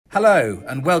Hello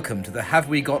and welcome to the Have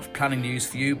We Got Planning News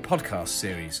For You podcast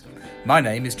series. My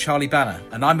name is Charlie Banner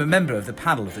and I'm a member of the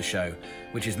panel of the show,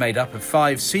 which is made up of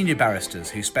 5 senior barristers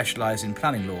who specialise in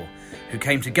planning law, who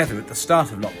came together at the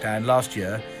start of lockdown last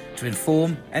year to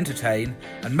inform, entertain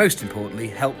and most importantly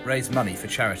help raise money for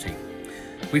charity.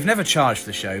 We've never charged for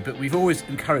the show, but we've always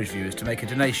encouraged viewers to make a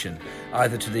donation,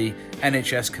 either to the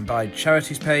NHS Combined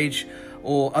Charities page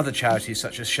or other charities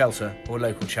such as Shelter or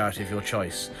local charity of your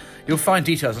choice. You'll find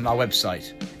details on our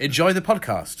website. Enjoy the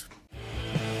podcast.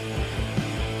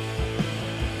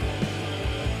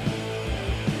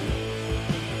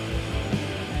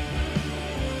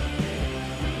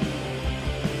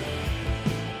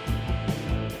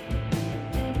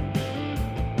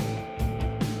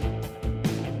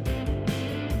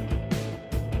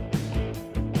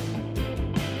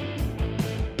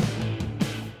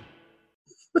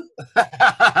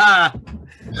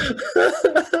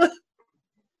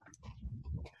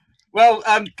 Well,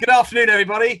 good afternoon,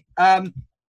 everybody, and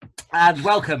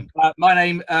welcome. My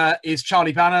name is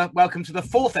Charlie Banner. Welcome to the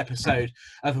 4th episode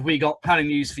of Have We Got Planning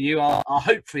News For You, our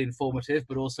hopefully informative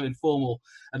but also informal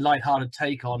and light-hearted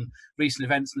take on recent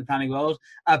events in the planning world.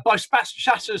 By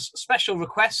Shatter's special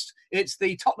request, it's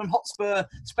the Tottenham Hotspur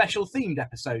special themed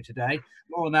episode today.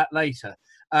 More on that later.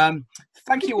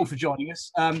 Thank you all for joining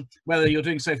us, whether you're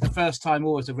doing so for the first time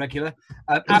or as a regular.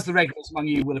 As the regulars among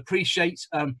you will appreciate,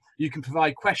 you can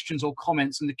provide questions or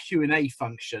comments in the Q&A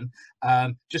function.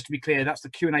 Just to be clear, that's the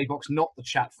Q&A box, not the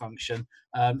chat function.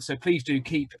 So please do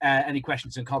keep any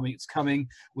questions and comments coming.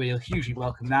 We'll hugely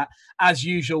welcome that. As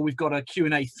usual, we've got a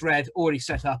Q&A thread already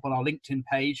set up on our LinkedIn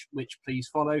page, which please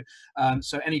follow.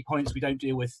 So any points we don't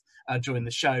deal with during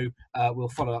the show, we'll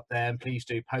follow up there, and please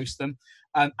do post them.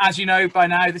 As you know by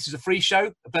now, this is a free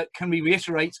show, but can we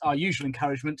reiterate our usual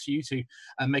encouragement to you to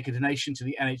make a donation to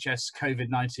the NHS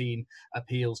COVID-19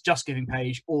 Appeals Just Giving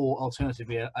page, or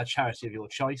alternatively a charity of your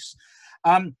choice.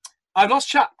 I've lost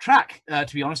track,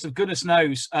 to be honest, of goodness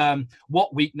knows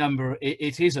what week number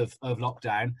it is of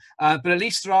lockdown, but at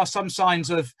least there are some signs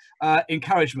of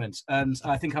encouragement, and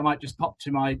I think I might just pop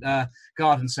to my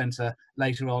garden centre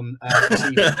later on this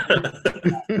evening.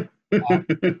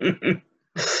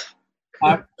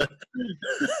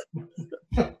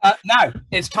 Now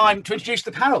it's time to introduce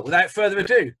the panel. Without further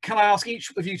ado, can I ask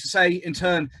each of you to say in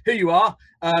turn who you are,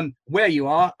 where you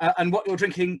are, and what you're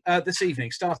drinking this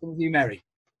evening, starting with you, Mary.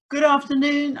 Good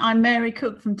afternoon, I'm Mary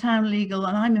Cook from Town Legal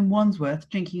and I'm in Wandsworth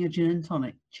drinking a gin and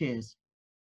tonic. Cheers.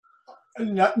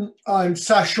 I'm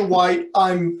Sasha White,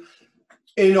 I'm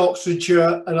in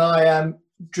Oxfordshire and I am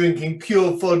drinking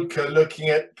pure vodka looking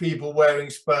at people wearing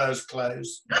Spurs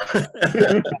clothes.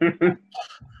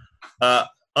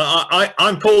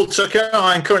 I'm Paul Tucker,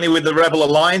 I'm currently with the Rebel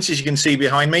Alliance, as you can see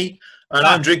behind me, and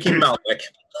I'm drinking Malbec.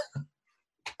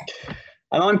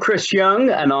 And I'm Chris Young,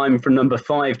 and I'm from number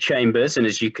 5 Chambers, and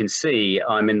as you can see,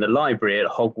 I'm in the library at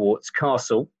Hogwarts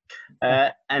Castle.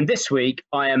 And this week,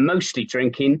 I am mostly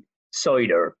drinking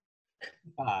cider.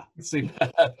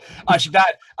 Super. Actually,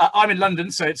 I'm in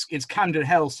London, so it's Camden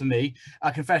Hells for me.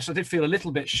 I confess I did feel a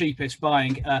little bit sheepish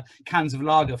buying cans of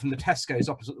lager from the Tesco's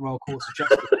opposite the Royal Courts of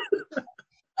Justice.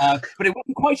 But it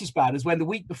wasn't quite as bad as when the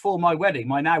week before my wedding,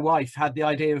 my now wife had the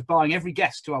idea of buying every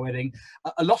guest to our wedding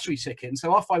a lottery ticket. And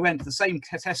so off I went to the same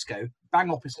Tesco,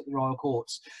 bang opposite the Royal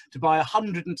Courts, to buy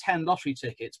 110 lottery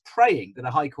tickets, praying that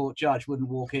a High Court judge wouldn't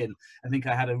walk in and think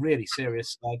I had a really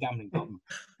serious gambling problem.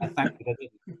 Thankfully, I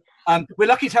didn't. We're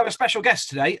lucky to have a special guest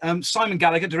today, Simon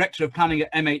Gallagher, Director of Planning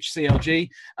at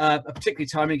MHCLG, particularly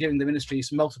timely given the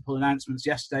Ministry's multiple announcements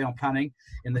yesterday on planning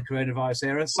in the coronavirus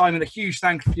era. Simon, a huge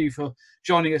thank you for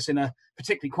joining us in a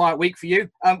particularly quiet week for you.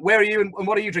 Where are you and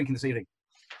what are you drinking this evening?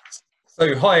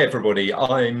 So, hi everybody,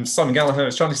 I'm Simon Gallagher,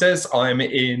 as Charlie says. I'm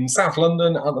in South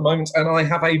London at the moment and I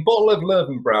have a bottle of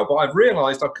Löwenbräu, but I've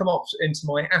realised I've come up into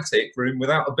my attic room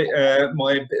without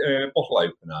my bottle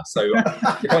opener. So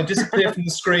if I disappear from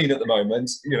the screen at the moment,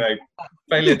 you know,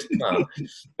 failure to plan.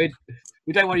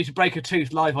 We don't want you to break a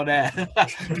tooth live on air.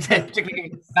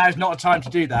 Particularly now's not a time to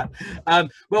do that.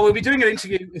 Well, we'll be doing an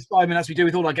interview with Simon, as we do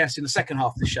with all our guests in the second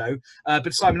half of the show.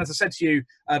 But Simon, as I said to you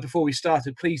before we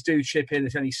started, please do chip in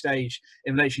at any stage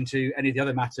in relation to any of the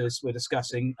other matters we're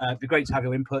discussing. It'd be great to have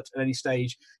your input at any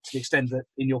stage, to the extent that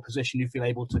in your position you feel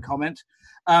able to comment.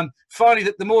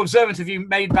 Finally, the more observant of you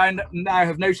may now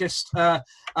have noticed mine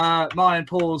and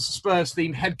Paul's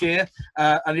Spurs-themed headgear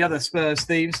and the other Spurs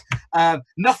themes.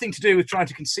 Nothing to do with trying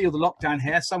to conceal the lockdown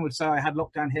hair. Some would say I had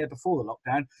lockdown hair before the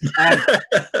lockdown.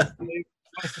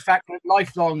 The fact that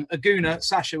lifelong Aguna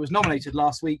Sasha was nominated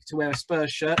last week to wear a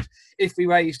Spurs shirt if we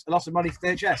raised a lot of money for the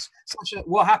NHS. Sasha,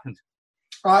 what happened?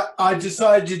 I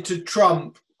decided to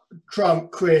trump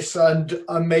trump Chris and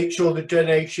make sure the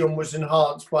donation was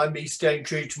enhanced by me staying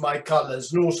true to my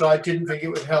colours. And also, I didn't think it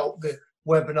would help the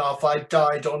webinar if I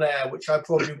died on air, which I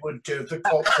probably would do if the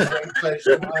cops went close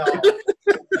to my heart.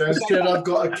 So instead, I've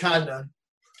got a cannon.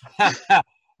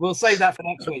 We'll save that for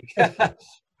next week.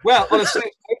 Well, on a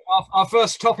serious note, our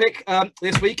first topic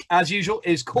this week, as usual,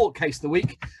 is court case of the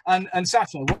week. And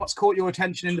Sato, what's caught your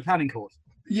attention in the planning court?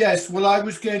 Yes, well, I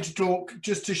was going to talk,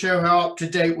 just to show how up to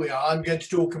date we are, I'm going to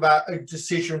talk about a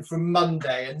decision from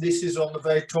Monday, and this is on the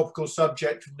very topical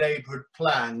subject of neighbourhood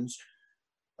plans.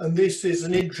 And this is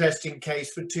an interesting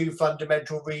case for two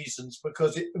fundamental reasons,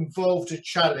 because it involved a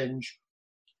challenge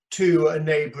to a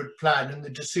neighbourhood plan and the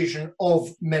decision of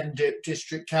Mendip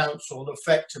District Council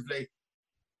effectively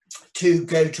to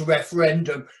go to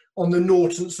referendum on the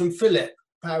Norton St Philip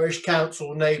Parish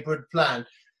Council neighbourhood plan.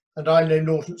 And I know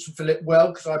Norton St Philip well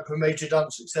because I promoted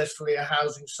unsuccessfully a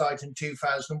housing site in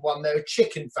 2001. They're a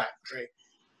chicken factory,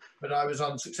 but I was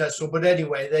unsuccessful. But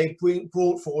anyway, they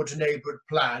brought forward a neighbourhood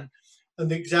plan,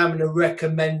 and the examiner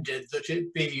recommended that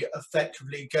it be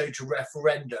effectively go to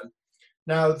referendum.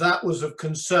 Now, that was of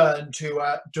concern to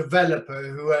a developer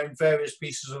who owned various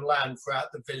pieces of land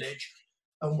throughout the village,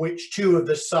 and which two of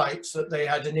the sites that they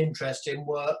had an interest in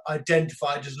were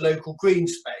identified as local green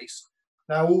space.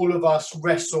 Now, all of us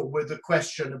wrestle with the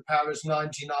question of paras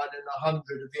 99 and 100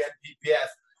 of the NPPF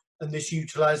and this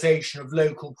utilisation of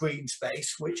local green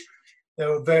space, which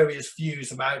there are various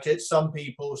views about it. Some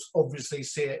people obviously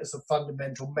see it as a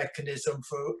fundamental mechanism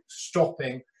for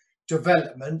stopping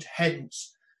development,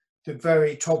 hence the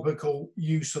very topical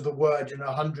use of the word in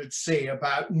 100C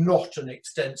about not an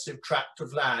extensive tract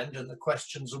of land and the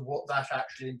questions of what that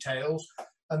actually entails.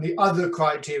 And the other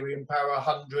criterion, para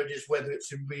 100, is whether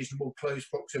it's in reasonable close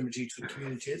proximity to the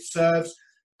community it serves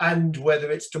and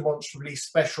whether it's demonstrably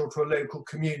special to a local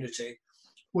community.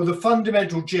 Well, the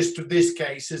fundamental gist of this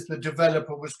case is the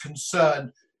developer was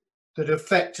concerned that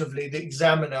effectively the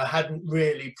examiner hadn't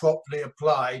really properly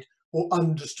applied or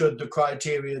understood the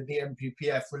criteria of the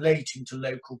NPPF relating to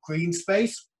local green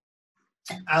space.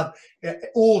 It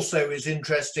also is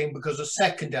interesting because a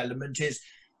second element is,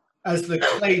 as the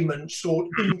claimant sought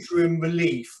interim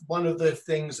relief, one of the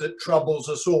things that troubles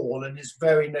us all and is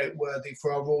very noteworthy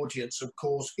for our audience, of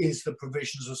course, is the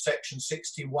provisions of section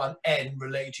 61N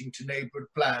relating to neighbourhood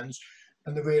plans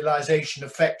and the realisation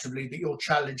effectively that your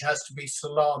challenge has to be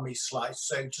salami sliced,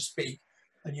 so to speak,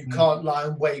 and you can't lie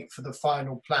and wait for the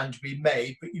final plan to be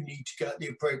made, but you need to go at the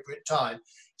appropriate time.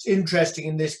 It's interesting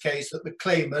in this case that the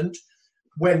claimant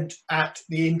went at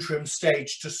the interim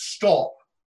stage to stop,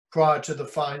 prior to the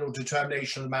final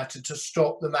determination of the matter, to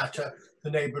stop the matter, the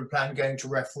neighbourhood plan going to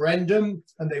referendum,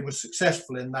 and they were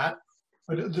successful in that.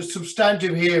 But at the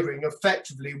substantive hearing,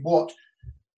 effectively what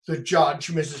the judge,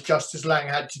 Mrs. Justice Lang,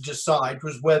 had to decide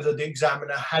was whether the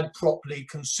examiner had properly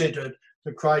considered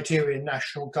the criteria in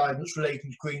national guidance relating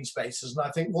to green spaces. And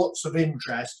I think what's of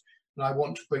interest, and I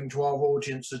want to bring to our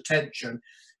audience attention,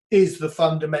 is the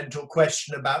fundamental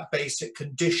question about basic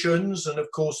conditions, and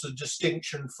of course the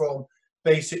distinction from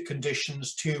basic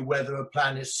conditions to whether a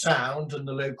plan is sound and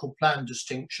the local plan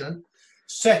distinction.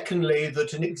 Secondly,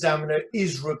 that an examiner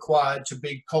is required to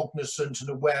be cognizant and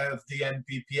aware of the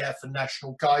NPPF and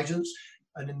national guidance.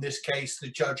 And in this case, the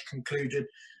judge concluded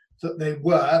that they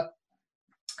were.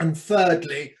 And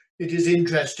thirdly, it is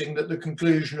interesting that the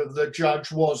conclusion of the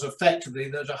judge was effectively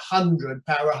that 100,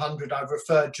 para 100 I've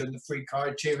referred to in the three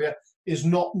criteria, is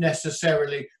not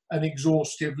necessarily an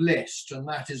exhaustive list, and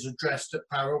that is addressed at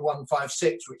para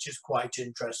 156, which is quite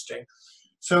interesting.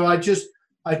 So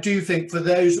I do think for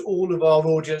those, all of our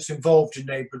audience involved in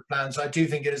neighbourhood plans, I do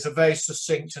think it is a very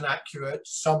succinct and accurate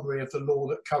summary of the law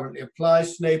that currently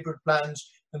applies to neighbourhood plans.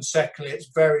 And secondly,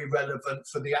 it's very relevant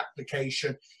for the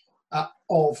application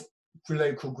of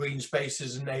local green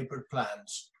spaces and neighbourhood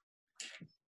plans.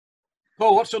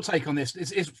 Paul, what's your take on this?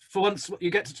 Is for once you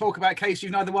get to talk about a case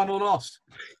you've neither won or lost?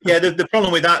 Yeah, the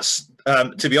problem with that,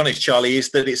 to be honest, Charlie,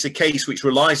 is that it's a case which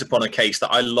relies upon a case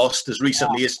that I lost as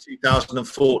recently as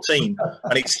 2014,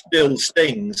 and it still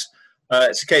stings.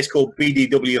 It's a case called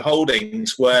BDW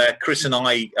Holdings, where Chris and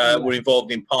I were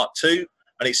involved in part 2,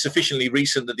 and it's sufficiently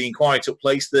recent that the inquiry took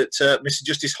place that Mr.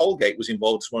 Justice Holgate was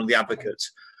involved as one of the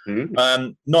advocates,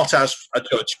 not as a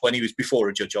judge when he was before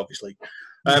a judge, obviously.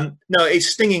 No, it's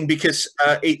stinging because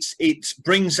it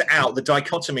brings out the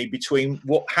dichotomy between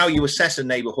how you assess a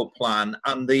neighbourhood plan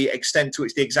and the extent to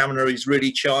which the examiner is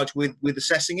really charged with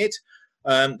assessing it.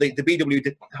 The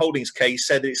BW Holdings case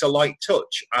said that it's a light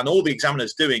touch, and all the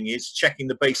examiner's doing is checking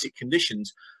the basic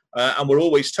conditions. And we're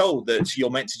always told that you're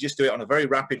meant to just do it on a very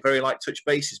rapid, very light touch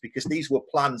basis, because these were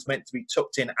plans meant to be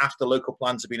tucked in after local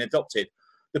plans have been adopted.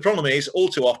 The problem is, all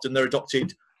too often, they're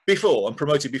adopted before and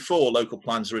promoted before local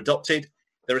plans are adopted.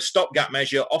 They're a stopgap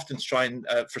measure, often to try and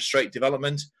frustrate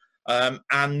development.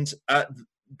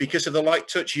 Because of the light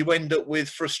touch, you end up with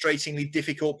frustratingly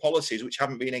difficult policies which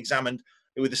haven't been examined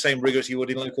with the same rigour as you would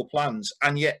in local plans.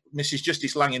 And yet Mrs.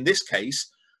 Justice Lang in this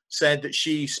case said that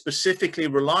she specifically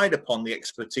relied upon the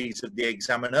expertise of the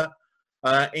examiner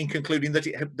in concluding that,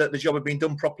 that the job had been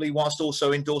done properly, whilst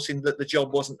also endorsing that the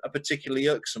job wasn't a particularly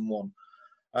irksome one.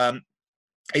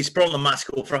 It's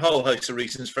problematical for a whole host of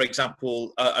reasons. For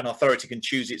example, an authority can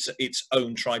choose its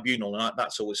own tribunal, and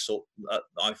that's always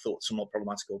I thought somewhat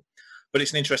problematical. But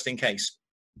it's an interesting case.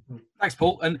 Thanks,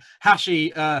 Paul. And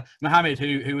Hashi Mohammed,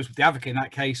 who was the advocate in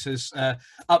that case, has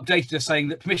updated us saying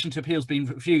that permission to appeal has been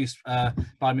refused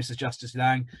by Mrs. Justice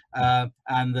Lang,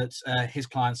 and that his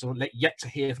clients are yet to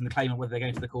hear from the claimant whether they're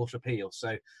going to the Court of Appeal.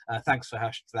 So thanks for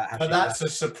that, Hashi. And that's a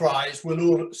surprise. We're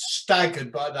all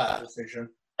staggered by that decision.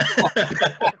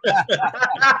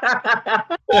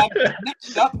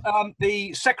 Next up,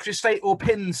 the Secretary of State or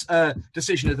PIN's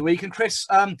decision of the week. And Chris,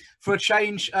 for a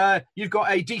change, you've got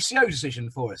a DCO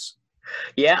decision for us.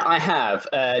 Yeah, I have.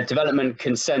 Development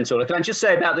consent order. Can I just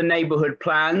say about the neighbourhood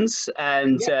plans?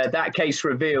 And that case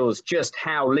reveals just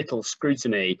how little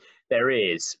scrutiny there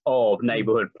is of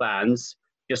neighbourhood plans.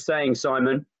 Just saying,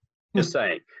 Simon. Just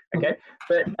saying. Okay.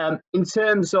 But in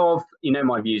terms of, you know,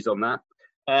 my views on that.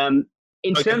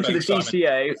 In terms of the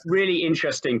DCO, really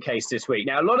interesting case this week.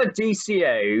 Now, a lot of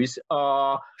DCOs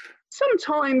are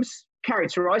sometimes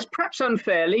characterised, perhaps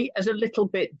unfairly, as a little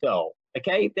bit dull.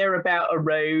 Okay, they're about a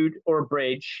road or a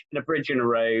bridge and a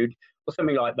road or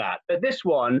something like that. But this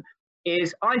one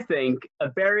is, I think,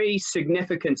 a very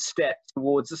significant step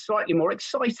towards a slightly more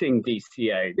exciting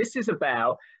DCO. This is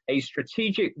about a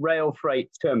strategic rail freight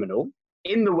terminal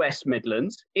in the West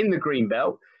Midlands, in the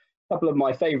Greenbelt. Couple of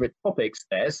my favourite topics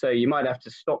there, so you might have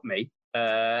to stop me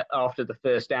after the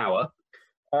first hour.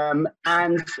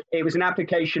 And it was an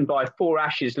application by 4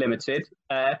 Ashes Limited,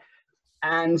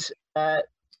 and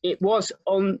it was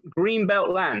on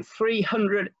Greenbelt land,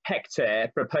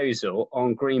 300-hectare proposal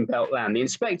on Greenbelt land. The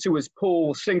inspector was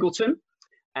Paul Singleton,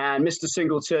 and Mr.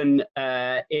 Singleton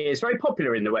is very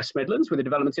popular in the West Midlands with the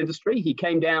development industry. He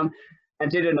came down and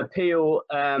did an appeal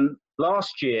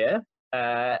last year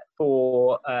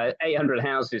for 800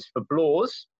 houses for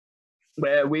Blaws,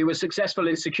 where we were successful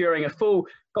in securing a full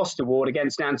cost award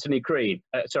against Anthony Green.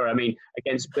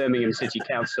 Against Birmingham City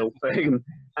Council, for whom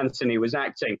Anthony was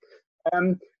acting.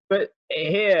 But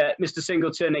here, Mr.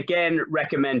 Singleton again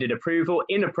recommended approval.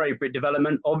 Inappropriate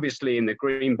development, obviously in the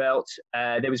Greenbelt.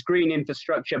 There was green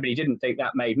infrastructure, but he didn't think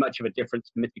that made much of a difference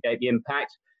to mitigate the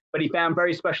impact. But he found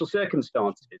very special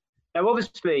circumstances. Now,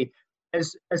 obviously,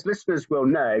 as listeners will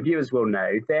know, viewers will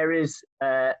know, there is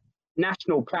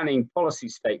national planning policy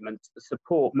statements that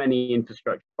support many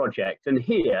infrastructure projects. And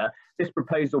here, this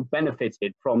proposal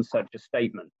benefited from such a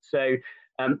statement. So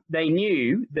they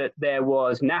knew that there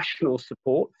was national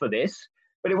support for this,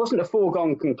 but it wasn't a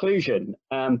foregone conclusion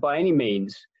by any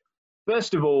means.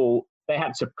 First of all, they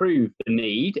had to prove the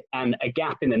need and a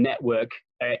gap in the network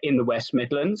in the West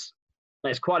Midlands.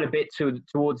 There's quite a bit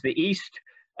towards the east,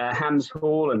 Hams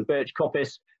Hall and Birch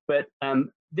Coppice, but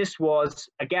this was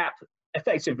a gap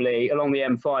effectively along the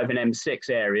M5 and M6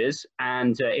 areas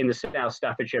and in the South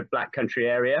Staffordshire Black Country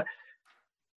area.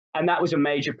 And that was a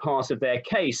major part of their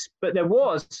case. But there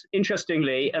was,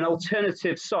 interestingly, an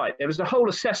alternative site. There was a whole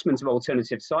assessment of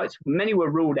alternative sites. Many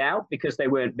were ruled out because they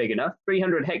weren't big enough.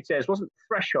 300 hectares wasn't the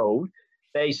threshold.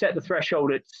 They set the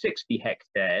threshold at 60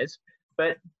 hectares.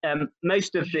 But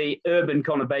most of the urban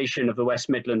conurbation of the West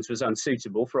Midlands was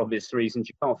unsuitable for obvious reasons.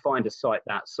 You can't find a site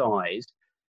that size.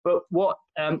 But what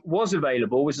was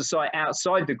available was a site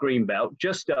outside the Greenbelt,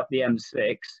 just up the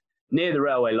M6, near the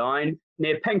railway line,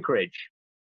 near Penkridge.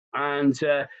 And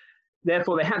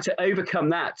therefore, they had to overcome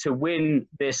that to win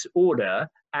this order.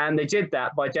 And they did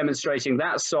that by demonstrating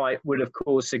that site would have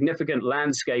caused significant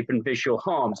landscape and visual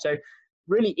harm. So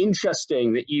really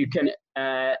interesting that you can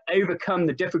overcome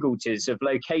the difficulties of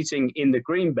locating in the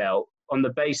Greenbelt on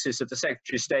the basis of the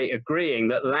Secretary of State agreeing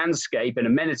that landscape and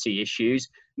amenity issues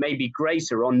may be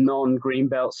greater on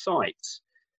non-Greenbelt sites.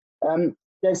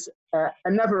 There's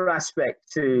another aspect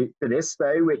to this,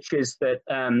 though, which is that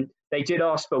they did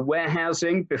ask for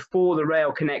warehousing before the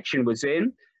rail connection was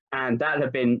in, and that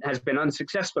has been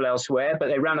unsuccessful elsewhere, but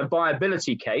they ran a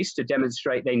viability case to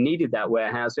demonstrate they needed that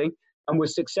warehousing and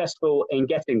was successful in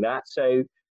getting that. So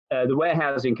the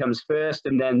warehousing comes first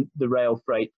and then the rail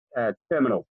freight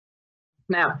terminal.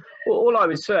 Now, all I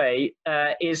would say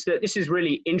is that this is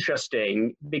really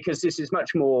interesting because this is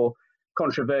much more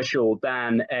controversial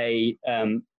than a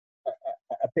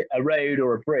a road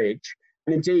or a bridge.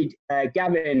 And indeed,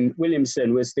 Gavin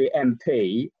Williamson was the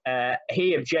MP.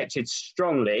 He objected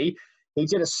strongly. He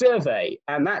did a survey,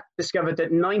 and that discovered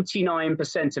that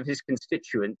 99% of his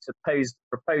constituents opposed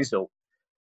the proposal.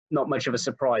 Not much of a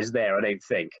surprise there, I don't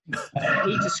think.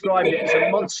 He described it as a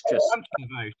monstrous,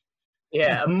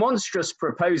 a monstrous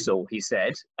proposal, he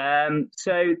said.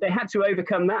 So they had to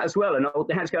overcome that as well, and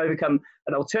they had to overcome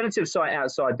an alternative site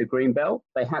outside the Greenbelt.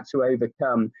 They had to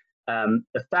overcome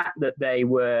the fact that they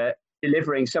were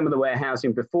delivering some of the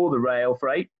warehousing before the rail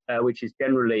freight, which is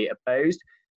generally opposed.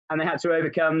 And they had to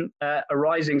overcome a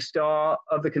rising star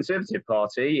of the Conservative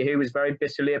Party, who was very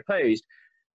bitterly opposed.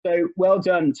 So well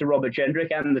done to Robert Jendrick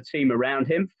and the team around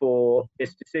him for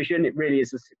this decision. It really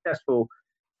is a successful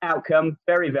outcome,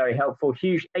 very, very helpful.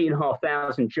 Huge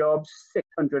 8,500 jobs,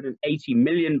 £680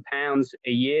 million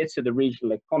a year to the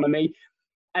regional economy.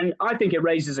 And I think it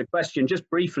raises a question, just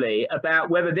briefly, about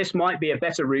whether this might be a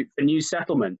better route for new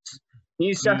settlements.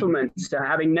 New settlements are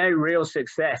having no real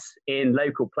success in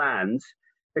local plans.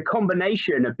 The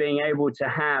combination of being able to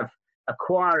have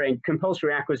acquiring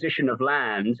compulsory acquisition of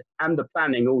land and the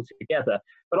planning all together.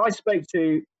 But I spoke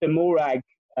to Morag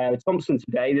Thompson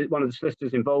today, one of the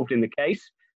solicitors involved in the case.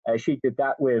 She did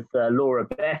that with Laura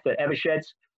Beth at Eversheds.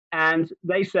 And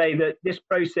they say that this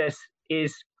process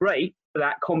is great for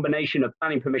that combination of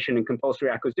planning permission and compulsory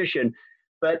acquisition,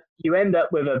 but you end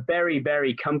up with a very,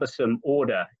 very cumbersome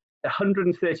order.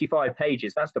 135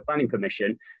 pages, that's the planning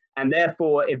permission. And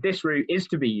therefore, if this route is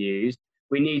to be used,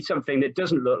 we need something that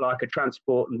doesn't look like a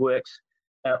transport and works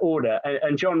order.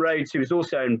 And John Rhodes, who was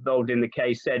also involved in the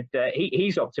case, said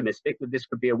he's optimistic that this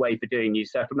could be a way for doing new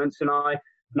settlements, and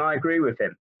I agree with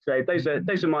him. So those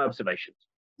are my observations.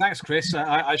 Thanks, Chris.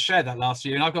 I shared that last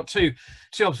year, and I've got two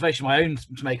observations of my own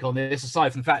to make on this.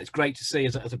 Aside from the fact it's great to see,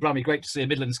 as a Brummie, great to see a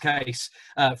Midlands case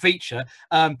feature.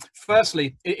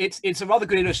 Firstly, it's a rather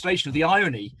good illustration of the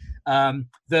irony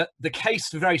that the case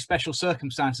for very special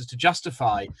circumstances to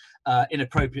justify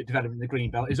inappropriate development in the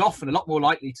Greenbelt is often a lot more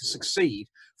likely to succeed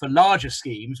for larger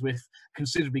schemes with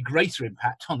considerably greater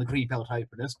impact on the Greenbelt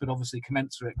openness, but obviously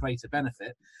commensurate greater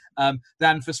benefit,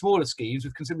 than for smaller schemes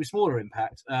with considerably smaller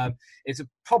impact. It's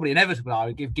probably inevitable, I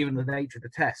would give, given the nature of the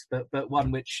test, but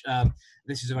one which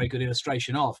this is a very good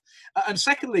illustration of. And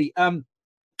secondly,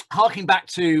 harking back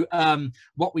to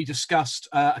what we discussed,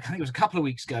 I think it was a couple of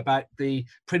weeks ago, about the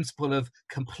principle of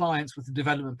compliance with the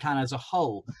development plan as a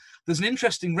whole. There's an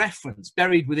interesting reference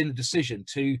buried within the decision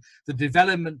to the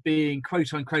development being,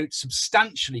 quote unquote,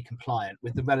 substantially compliant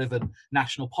with the relevant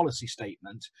national policy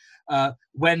statement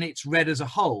when it's read as a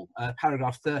whole,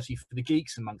 paragraph 30 for the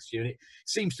geeks amongst you. And it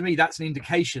seems to me that's an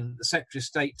indication that the Secretary of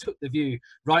State took the view,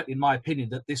 rightly in my opinion,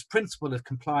 that this principle of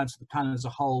compliance with the plan as a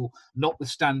whole,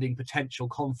 notwithstanding potential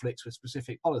conflicts with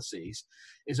specific policies,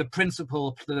 is a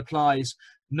principle that applies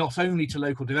not only to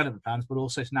local development plans, but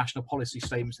also to national policy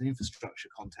statements in the infrastructure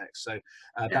context. So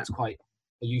that's quite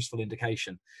a useful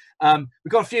indication.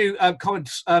 We've got a few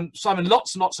comments, Simon.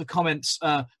 Lots and lots of comments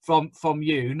from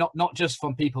you, not just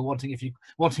from people wanting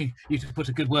you to put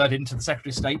a good word into the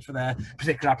Secretary of State for their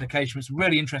particular application. It's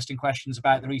really interesting questions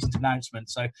about the recent announcement.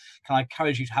 So can I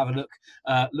encourage you to have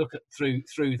a look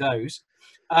through those.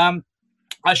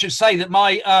 I should say that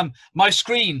my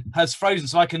screen has frozen,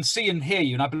 so I can see and hear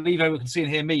you, and I believe everyone can see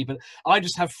and hear me, but I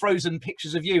just have frozen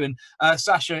pictures of you. And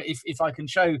Sasha, if I can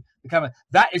show the camera,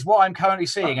 that is what I'm currently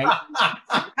seeing.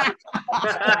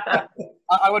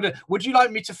 I wonder, would you like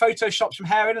me to Photoshop some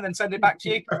hair in and then send it back to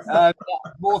you?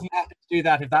 More than happy to do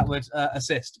that if that would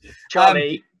assist.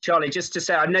 Charlie, just to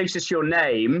say, I noticed your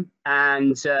name,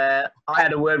 and I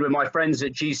had a word with my friends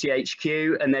at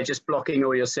GCHQ, and they're just blocking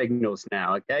all your signals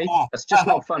now. Okay, that's just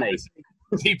not funny.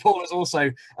 Paul has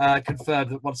also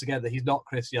confirmed that once again that he's not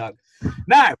Chris Young.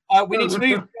 Now we need to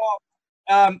move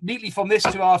neatly from this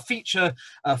to our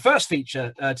first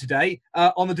feature today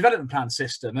on the development plan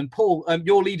system. And Paul,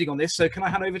 you're leading on this, so can I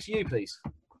hand over to you, please?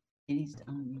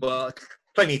 Well,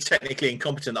 plenty technically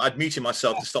incompetent. I'd muted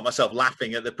myself to stop myself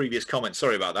laughing at the previous comment.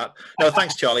 Sorry about that. No,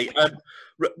 thanks, Charlie.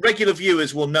 Regular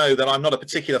viewers will know that I'm not a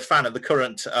particular fan of the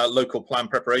current local plan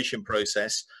preparation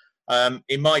process.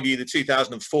 In my view, the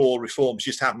 2004 reforms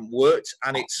just haven't worked,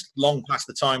 and it's long past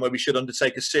the time where we should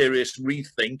undertake a serious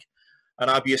rethink. And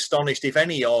I'd be astonished if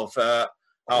any of our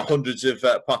hundreds of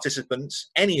participants,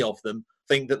 any of them,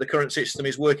 think that the current system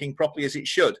is working properly as it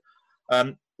should.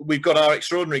 We've got our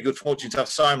extraordinary good fortune to have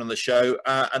Simon on the show,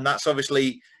 and that's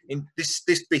obviously, this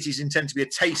bit is intended to be a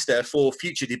taster for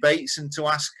future debates and to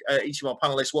ask each of our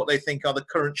panellists what they think are the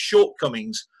current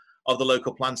shortcomings of the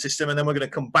local plan system. And then we're going to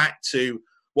come back to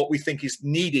what we think is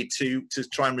needed to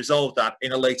try and resolve that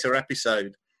in a later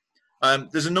episode.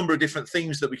 There's a number of different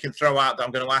themes that we can throw out that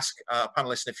I'm going to ask our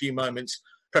panelists in a few moments.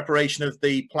 Preparation of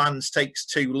the plans takes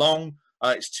too long.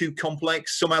 It's too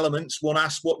complex. Some elements, one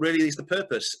asks, what really is the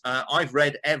purpose? I've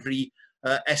read every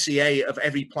SEA of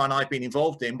every plan I've been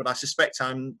involved in, but I suspect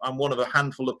I'm one of a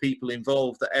handful of people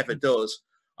involved that ever does.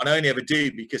 And I only ever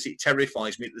do because it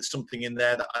terrifies me that there's something in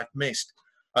there that I've missed.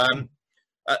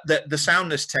 The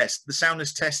soundness test. The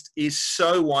soundness test is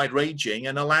so wide-ranging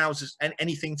and allows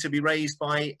anything to be raised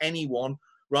by anyone,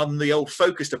 rather than the old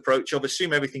focused approach of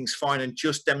assume everything's fine and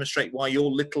just demonstrate why your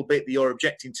little bit that you're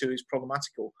objecting to is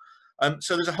problematical.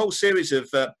 So there's a whole series of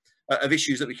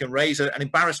issues that we can raise, an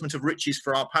embarrassment of riches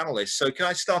for our panelists. So can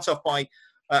I start off by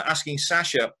asking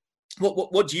Sasha,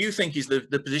 what do you think is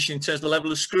the position in terms of the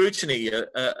level of scrutiny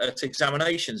at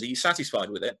examinations? Are you satisfied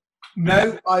with it?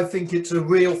 No, I think it's a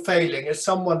real failing. As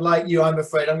someone like you, I'm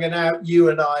afraid I'm going to out you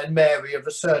and I and Mary of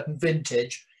a certain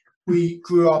vintage. We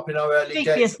grew up in our early Speak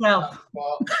days for yourself.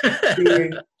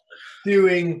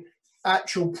 doing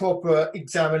actual proper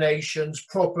examinations,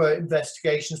 proper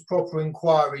investigations, proper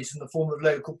inquiries in the form of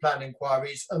local plan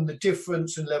inquiries, and the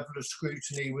difference in level of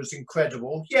scrutiny was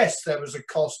incredible. Yes, there was a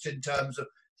cost in terms of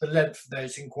the length of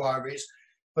those inquiries,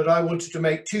 but I wanted to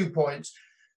make 2 points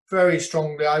very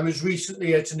strongly. I was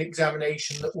recently at an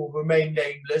examination that will remain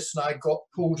nameless, and I got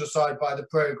pulled aside by the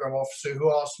programme officer,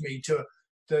 who asked me to,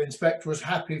 the inspector was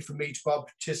happy for me to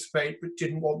participate, but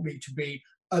didn't want me to be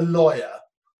a lawyer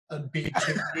and be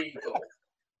too legal,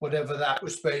 whatever that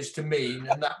was supposed to mean.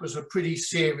 And that was a pretty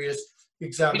serious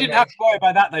examination. He didn't have to worry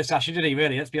about that though, Sasha, did he,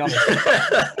 really? Let's be honest.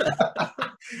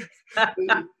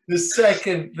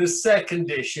 The second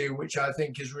issue, which I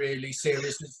think is really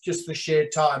serious, is just the sheer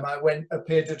time. I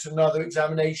appeared at another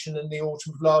examination in the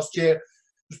autumn of last year,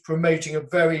 was promoting a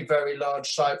very, very large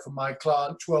site for my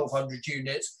client, 1,200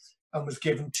 units, and was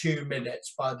given 2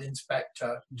 minutes by the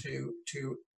inspector to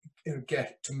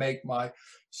make my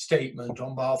statement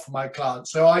on behalf of my client.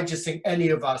 So I just think any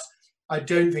of us, I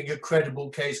don't think a credible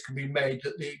case can be made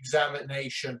that the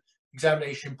examination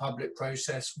public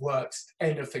process works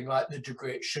anything like the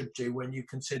degree it should do when you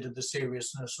consider the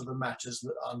seriousness of the matters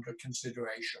that are under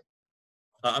consideration.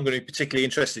 I'm going to be particularly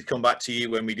interested to come back to you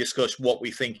when we discuss what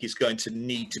we think is going to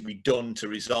need to be done to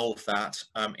resolve that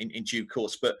in due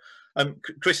course. But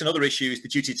Chris, another issue is the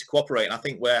duty to cooperate. And I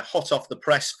think we're hot off the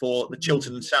press for the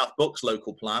Chiltern and South Bucks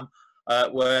local plan,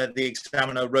 where the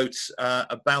examiner wrote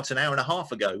about an hour and a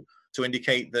half ago to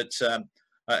indicate that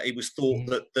it was thought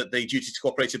that the duty to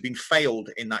cooperate had been failed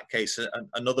in that case.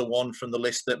 Another one from the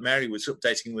list that Mary was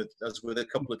updating with us with a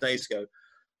couple of days ago.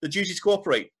 The duty to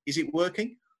cooperate, is it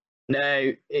working?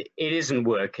 No, it isn't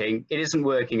working. It isn't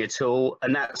working at all.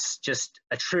 And that's just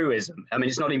a truism. I mean,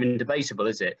 it's not even debatable,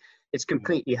 is it? It's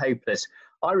completely hopeless.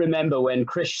 I remember when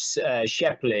Chris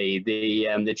Shepley,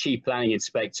 the chief planning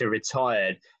inspector,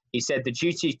 retired, he said the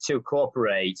duty to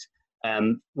cooperate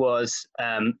was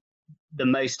the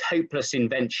most hopeless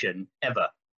invention ever.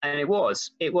 And it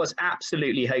was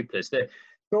absolutely hopeless. The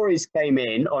Tories came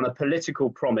in on a political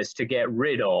promise to get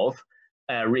rid of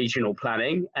regional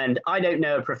planning. And I don't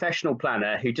know a professional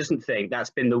planner who doesn't think that's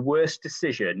been the worst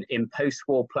decision in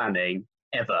post-war planning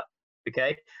ever.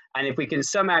 Okay. And if we can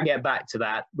somehow get back to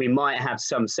that, we might have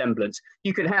some semblance.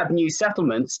 You could have new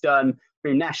settlements done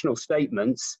through national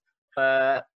statements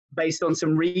based on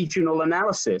some regional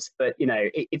analysis, but you know,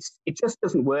 it just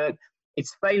doesn't work.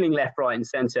 It's failing left, right, and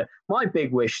centre. My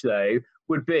big wish, though,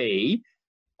 would be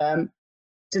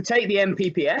to take the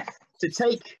NPPF, to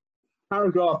take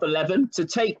paragraph 11, to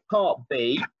take part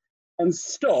B, and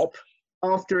stop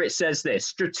after it says this: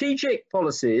 strategic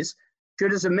policies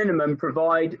should, as a minimum,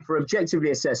 provide for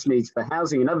objectively assessed needs for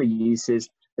housing and other uses,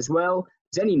 as well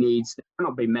as any needs that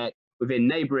cannot be met within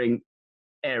neighbouring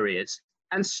areas.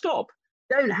 And stop.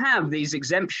 Don't have these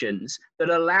exemptions that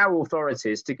allow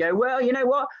authorities to go, well, you know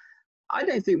what? I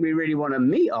don't think we really want to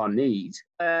meet our needs.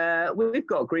 We've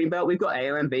got Greenbelt, we've got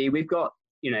AONB, we've got,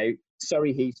 you know,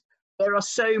 Surrey Heath. There are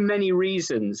so many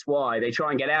reasons why they try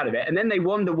and get out of it. And then they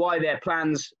wonder why their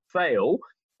plans fail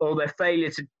or their failure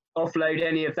to offload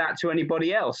any of that to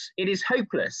anybody else. It is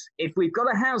hopeless. If we've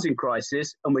got a housing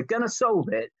crisis and we're going to solve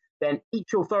it, then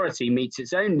each authority meets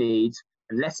its own needs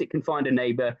unless it can find a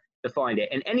neighbour to find it.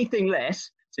 And anything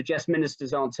less suggests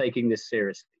ministers aren't taking this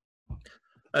seriously.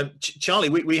 Charlie,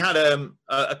 we had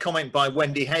a comment by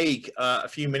Wendy Haig a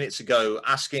few minutes ago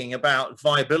asking about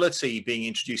viability being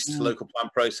introduced to the local plan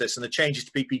process and the changes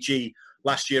to PPG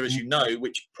last year, as you know,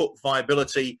 which put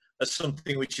viability as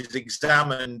something which is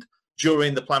examined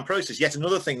during the plan process. Yet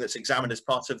another thing that's examined as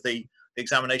part of the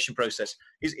examination process.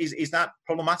 Is that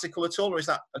problematical at all, or is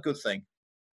that a good thing?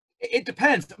 It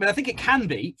depends. I mean, I think it can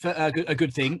be for a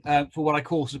good thing for what I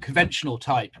call sort of conventional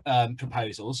type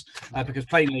proposals, because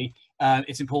plainly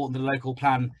it's important that the local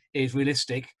plan is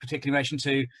realistic, particularly in relation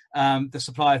to the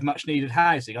supply of much needed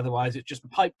housing. Otherwise, it's just a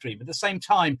pipe dream. At the same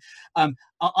time,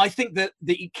 I think that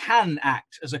it can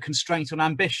act as a constraint on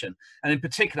ambition. And in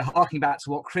particular, harking back to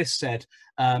what Chris said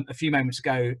a few moments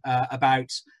ago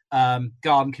about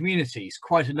garden communities.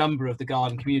 Quite a number of the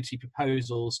garden community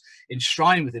proposals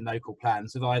enshrined within local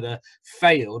plans have either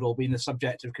failed or been the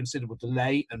subject of considerable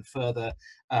delay and further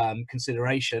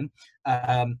consideration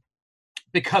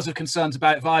because of concerns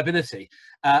about viability.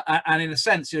 And in a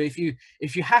sense, if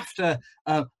you have to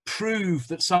prove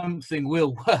that something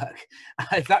will work,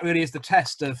 if that really is the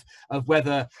test of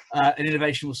whether an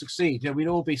innovation will succeed, we'd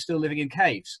all be still living in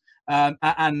caves.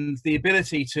 And the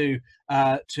ability to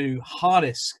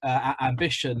harness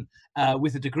ambition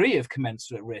with a degree of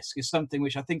commensurate risk is something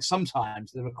which I think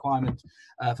sometimes the requirement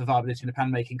for viability in a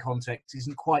plan making context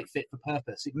isn't quite fit for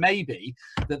purpose. It may be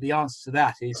that the answer to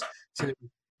that is to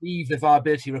leave the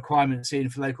viability requirements in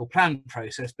for local plan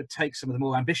process, but take some of the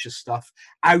more ambitious stuff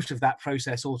out of that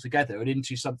process altogether and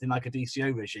into something like a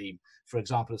DCO regime, for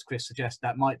example, as Chris suggests.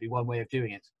 That might be one way of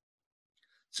doing it.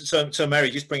 So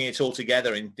Mary, just bringing it all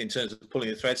together in terms of pulling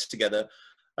the threads together,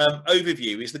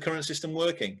 overview, is the current system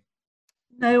working?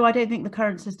 No, I don't think the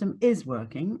current system is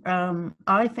working.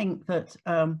 I think that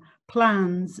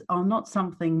plans are not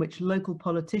something which local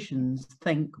politicians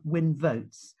think win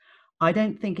votes. I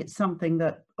don't think it's something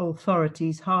that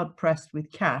authorities hard pressed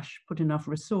with cash put enough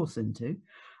resource into.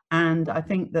 And I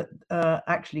think that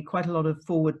actually quite a lot of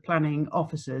forward planning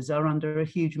officers are under a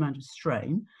huge amount of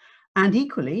strain. And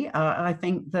equally, I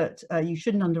think that you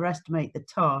shouldn't underestimate the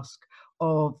task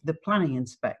of the planning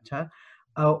inspector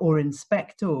or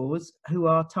inspectors who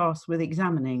are tasked with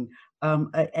examining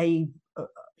a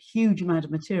huge amount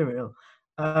of material.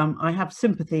 I have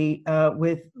sympathy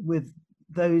with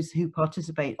those who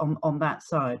participate on that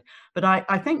side. But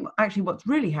I think actually what's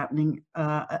really happening,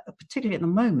 particularly at the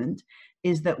moment,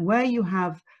 is that where you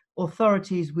have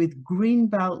authorities with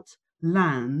greenbelt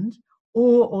land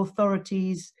or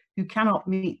authorities who cannot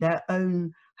meet their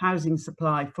own housing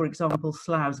supply, for example,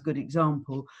 Slough's a good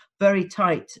example, very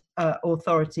tight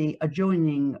authority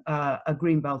adjoining a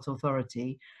greenbelt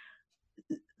authority,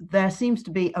 there seems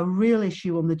to be a real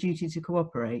issue on the duty to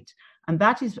cooperate. And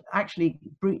that is actually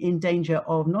in danger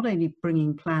of not only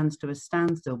bringing plans to a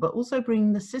standstill, but also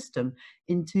bringing the system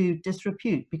into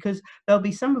disrepute, because there'll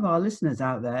be some of our listeners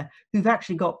out there who've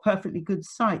actually got perfectly good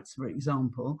sites, for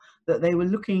example, that they were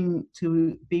looking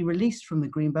to be released from the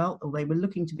Greenbelt, or they were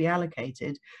looking to be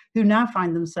allocated, who now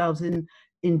find themselves in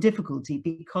difficulty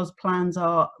because plans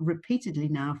are repeatedly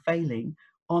now failing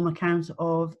on account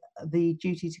of the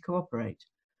duty to cooperate.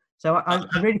 So I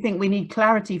really think we need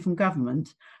clarity from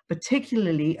government,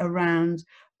 particularly around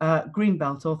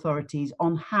Greenbelt authorities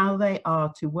on how they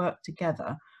are to work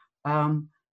together and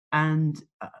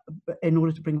in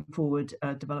order to bring forward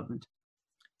development.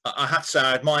 I have to say,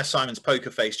 I admire Simon's poker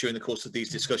face during the course of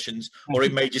these discussions, or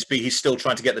it may just be he's still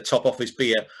trying to get the top off his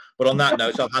beer. But on that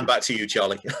note, I'll hand back to you,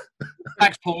 Charlie.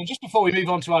 Thanks, Paul. And just before we move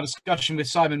on to our discussion with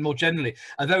Simon more generally,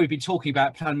 although we've been talking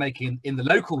about plan making in the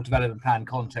local development plan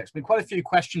context, been quite a few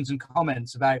questions and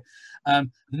comments about the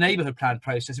neighbourhood plan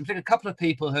process. In particular, a couple of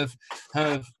people have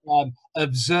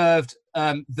observed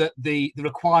that the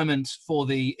requirement for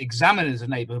the examiners of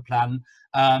neighbourhood plan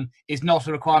is not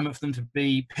a requirement for them to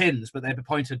be PINs, but they're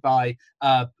appointed by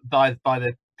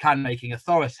the plan making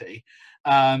authority.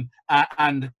 And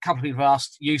a couple of people have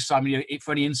asked you, Simon,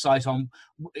 for any insight on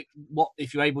what,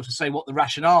 if you're able to say what the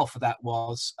rationale for that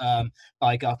was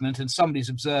by government. And somebody's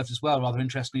observed as well, rather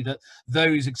interestingly, that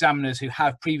those examiners who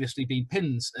have previously been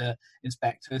PINs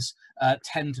inspectors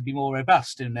tend to be more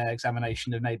robust in their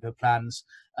examination of neighbourhood plans,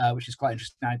 which is quite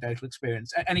interesting anecdotal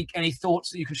experience. Any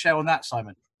thoughts that you can share on that,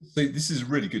 Simon? So this is a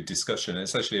really good discussion.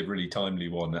 It's actually a really timely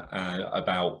one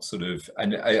about sort of,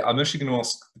 and I'm actually going to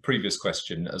ask the previous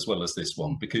question as well as this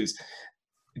one, because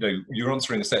you're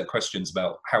answering a set of questions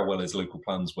about how well is local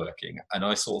plans working, and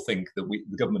I sort of think that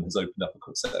the government has opened up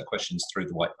a set of questions through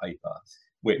the white paper,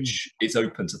 which is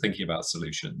open to thinking about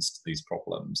solutions to these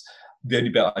problems. The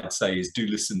only bit I'd say is do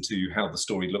listen to how the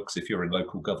story looks if you're in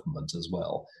local government as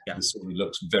well. Yeah. The story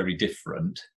looks very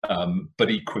different, but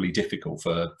equally difficult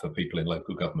for people in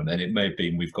local government. And it may have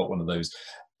been we've got one of those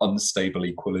unstable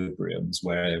equilibriums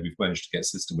where we've managed to get a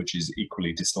system which is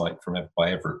equally disliked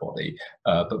by everybody,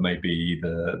 but maybe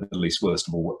the least worst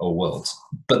of all worlds.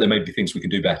 But there may be things we can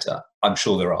do better. I'm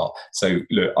sure there are. So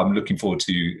look, I'm looking forward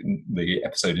to the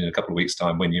episode in a couple of weeks'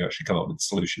 time when you actually come up with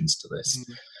solutions to this.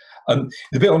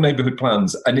 The bit on neighbourhood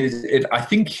plans, and I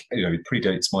think it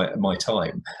predates my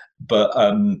time, but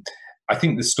I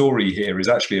think the story here is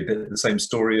actually a bit of the same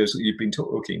story as you've been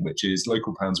talking, which is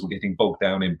local plans were getting bogged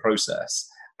down in process,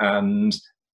 and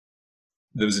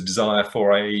there was a desire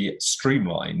for a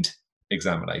streamlined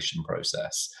examination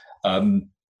process.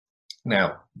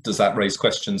 Now, does that raise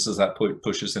questions? Does that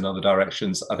push us in other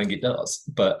directions? I think it does,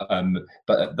 but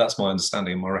that's my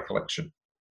understanding and my recollection.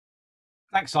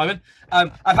 Thanks, Simon.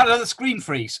 I've had another screen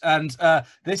freeze, and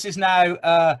this is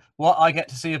now what I get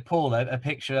to see of Paul,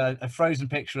 a frozen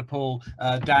picture of Paul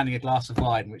downing a glass of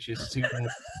wine, which is super.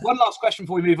 One last question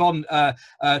before we move on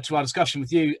to our discussion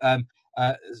with you,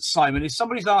 Simon, is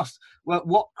somebody's asked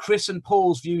what Chris and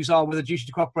Paul's views are whether duty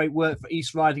to cooperate worked for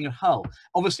East Riding and Hull.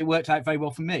 Obviously, it worked out very well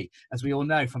for me, as we all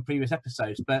know from previous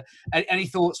episodes. But any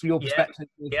thoughts from your perspective?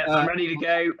 Yeah, I'm ready to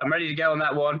go. I'm ready to go on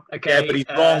that one. Okay. Yeah, but he's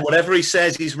wrong. Whatever he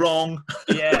says, he's wrong.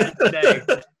 Yeah,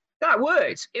 no. That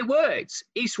worked. It worked.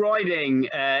 East Riding,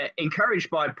 encouraged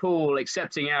by Paul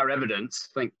accepting our evidence,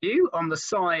 thank you, on the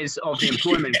size of the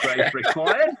employment growth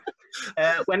required,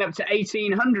 went up to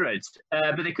 1,800,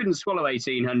 but they couldn't swallow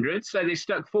 1,800, so they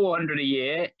stuck 400 a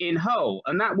year in Hull,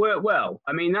 and that worked well.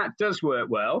 I mean, that does work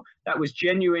well. That was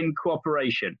genuine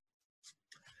cooperation.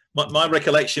 My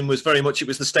recollection was very much it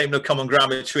was the statement of common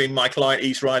ground between my client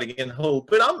East Riding and Hull,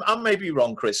 but I may be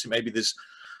wrong, Chris. Maybe there's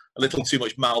a little too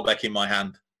much Malbec in my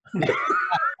hand.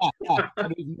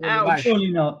 Surely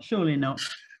not. Surely not.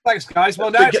 Thanks, guys. Well,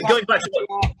 now going back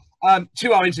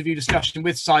to our interview discussion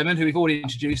with Simon, who we've already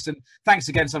introduced, and thanks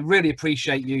again. So I really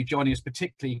appreciate you joining us,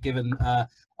 particularly given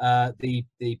the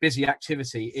busy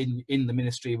activity in the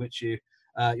ministry, which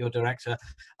you're director.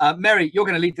 Mary, you're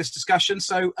going to lead this discussion,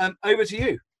 so over to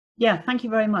you. Yeah, thank you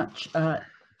very much,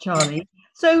 Charlie.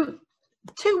 So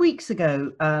 2 weeks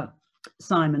ago,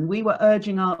 Simon, we were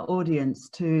urging our audience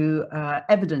to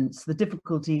evidence the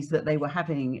difficulties that they were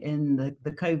having in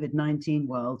the COVID-19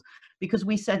 world, because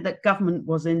we said that government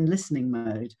was in listening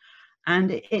mode.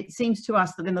 And it seems to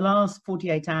us that in the last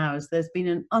 48 hours, there's been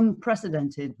an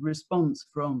unprecedented response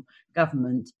from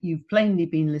government. You've plainly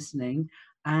been listening,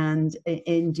 and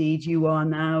indeed you are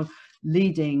now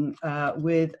leading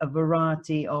with a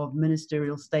variety of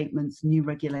ministerial statements, new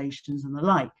regulations and the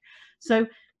like. So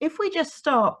if we just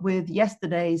start with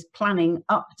yesterday's planning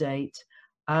update,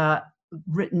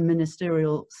 written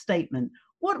ministerial statement,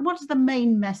 what is the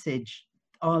main message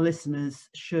our listeners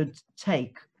should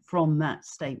take from that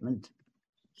statement?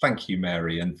 Thank you,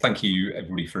 Mary, and thank you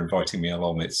everybody for inviting me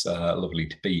along. It's lovely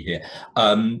to be here.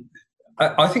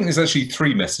 I think there's actually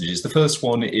three messages. The first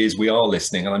one is we are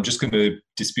listening, and I'm just going to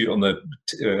dispute on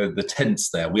the tense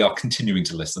there. We are continuing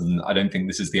to listen. I don't think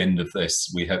this is the end of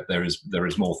this. We hope there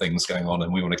is more things going on,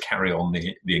 and we want to carry on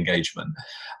the engagement.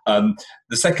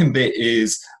 The second bit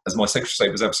is, as my Secretary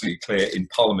was absolutely clear in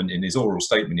Parliament in his oral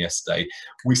statement yesterday,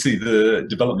 we see the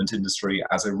development industry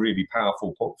as a really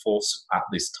powerful force at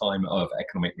this time of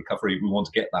economic recovery. We want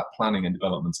to get that planning and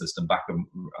development system back and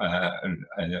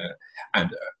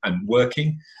working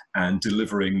and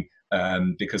delivering,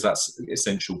 because that's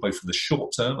essential both for the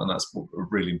short term, and that's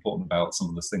really important about some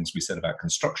of the things we said about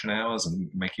construction hours and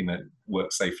making it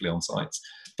work safely on sites,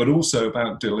 but also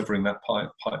about delivering that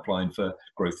pipeline for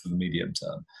growth for the medium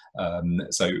term.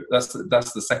 So that's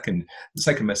the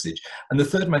second message. And the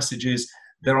third message is,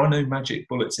 there are no magic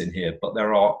bullets in here, but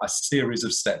there are a series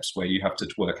of steps where you have to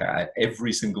work at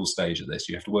every single stage of this.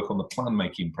 You have to work on the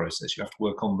plan-making process. You have to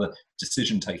work on the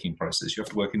decision-taking process. You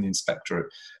have to work in the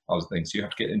inspectorate, other things. You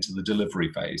have to get into the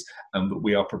delivery phase. And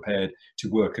we are prepared to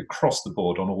work across the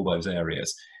board on all those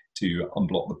areas to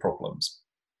unblock the problems.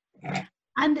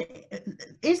 And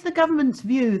is the government's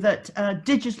view that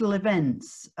digital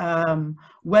events,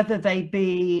 whether they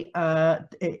be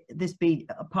this be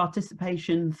a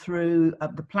participation through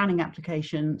the planning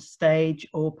application stage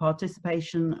or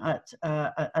participation at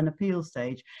an appeal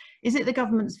stage, is it the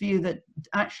government's view that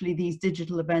actually these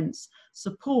digital events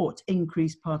support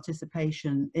increased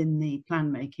participation in the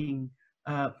plan making,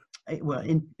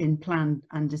 in plan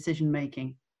and decision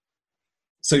making?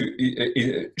 So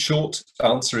short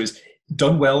answer is,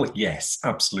 done well, yes,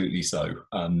 absolutely so.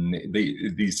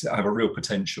 These have a real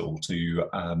potential to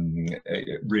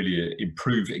really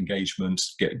improve engagement,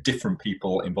 get different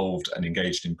people involved and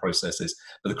engaged in processes.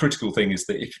 But the critical thing is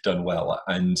that if done well,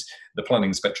 and the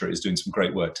Planning Inspectorate is doing some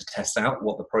great work to test out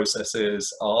what the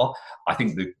processes are. I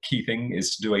think the key thing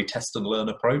is to do a test and learn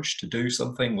approach, to do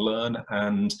something, learn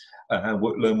and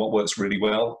learn what works really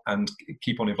well and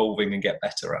keep on evolving and get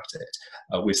better at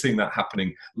it. We're seeing that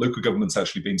happening. Local government's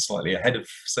actually been slightly ahead of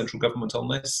central government on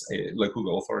this.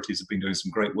 Local authorities have been doing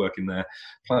some great work in their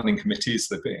planning committees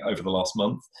over the last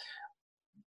month.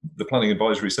 the Planning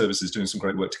Advisory Service is doing some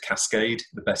great work to cascade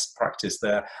the best practice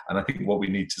there, and I think what we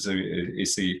need to do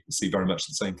is see very much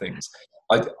the same things.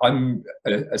 I'm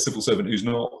a civil servant who's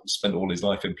not spent all his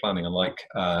life in planning, unlike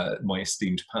my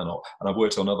esteemed panel, and I've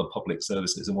worked on other public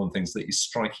services, and one of the things that is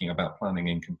striking about planning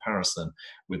in comparison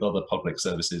with other public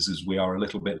services is we are a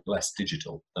little bit less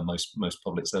digital than most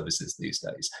public services these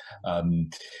days.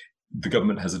 The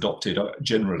government has adopted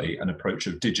generally an approach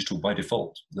of digital by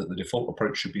default, that the default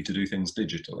approach should be to do things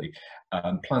digitally.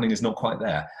 Planning is not quite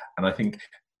there. And I think,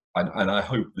 and I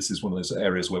hope this is one of those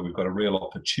areas where we've got a real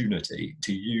opportunity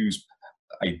to use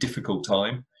a difficult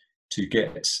time to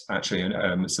get actually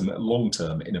some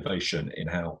long-term innovation in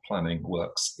how planning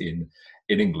works in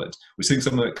England. We're seeing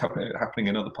some of it happening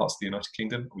in other parts of the United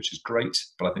Kingdom, which is great,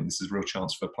 but I think this is a real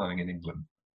chance for planning in England.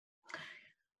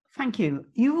 Thank you.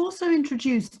 You also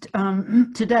introduced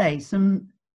today some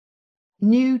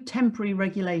new temporary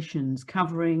regulations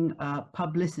covering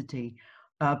publicity,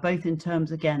 both in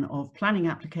terms, again, of planning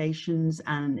applications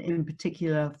and in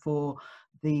particular for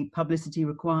the publicity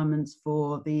requirements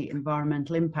for the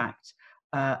environmental impact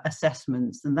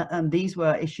assessments. And these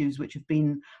were issues which have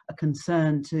been a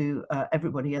concern to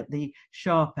everybody at the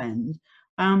sharp end.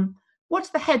 What's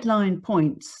the headline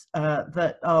points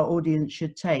that our audience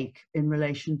should take in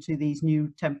relation to these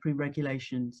new temporary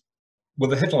regulations? Well,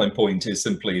 the headline point is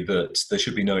simply that there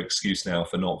should be no excuse now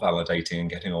for not validating and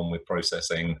getting on with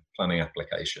processing planning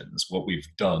applications. What we've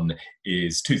done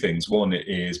is two things. One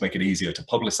is make it easier to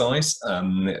publicise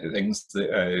things,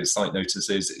 site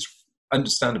notices. It's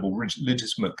understandable,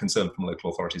 legitimate concern from local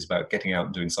authorities about getting out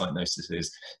and doing site notices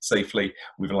safely.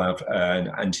 We've allowed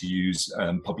and to use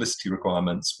publicity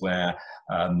requirements where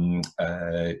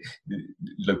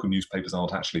local newspapers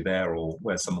aren't actually there, or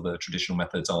where some of the traditional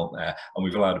methods aren't there. And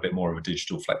we've allowed a bit more of a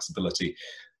digital flexibility,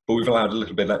 but we've allowed a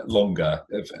little bit longer,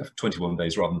 of 21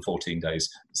 days rather than 14 days,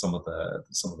 some of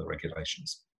the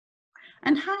regulations.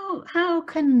 And how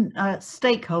can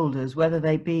stakeholders, whether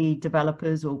they be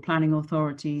developers or planning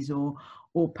authorities or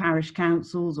parish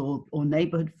councils or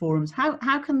neighbourhood forums,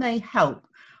 how can they help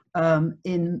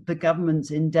in the government's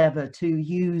endeavour to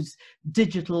use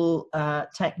digital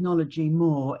technology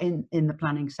more in the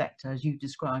planning sector, as you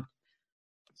described?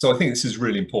 So I think this is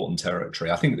really important territory.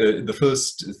 I think the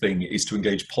first thing is to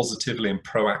engage positively and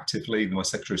proactively. My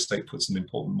Secretary of State put some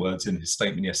important words in his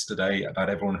statement yesterday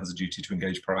about everyone has a duty to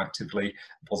engage proactively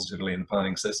and positively in the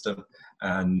planning system.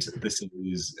 And this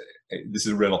is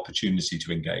a real opportunity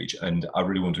to engage. And I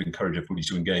really want to encourage everybody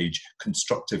to engage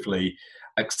constructively,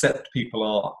 accept people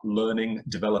are learning,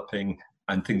 developing,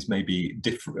 and things may be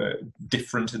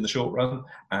different in the short run,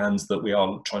 and that we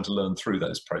are trying to learn through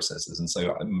those processes. And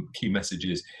so key message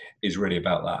is really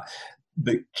about that.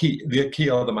 The key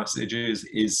other message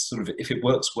is sort of, if it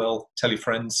works well, tell your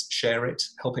friends, share it,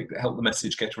 help the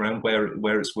message get around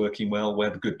where it's working well,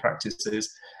 where the good practice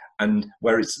is, and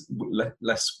where it's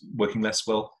working less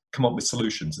well, come up with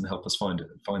solutions and help us find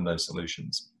those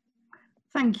solutions.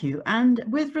 Thank you. And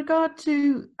with regard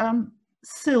to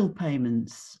SIL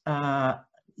payments,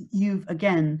 you've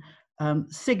again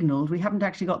signalled, we haven't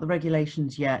actually got the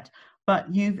regulations yet, but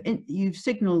you've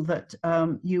signalled that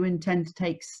you intend to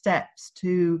take steps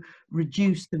to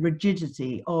reduce the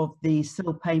rigidity of the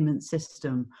SIL payment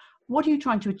system. What are you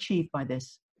trying to achieve by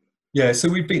this? Yeah, so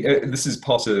we've been, this is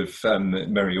part of,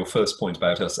 Mary, your first point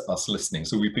about us listening.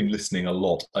 So we've been listening a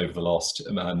lot over the last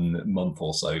month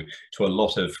or so to a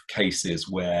lot of cases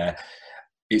where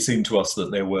it seemed to us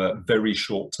that there were very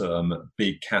short-term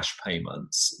big cash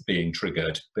payments being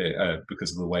triggered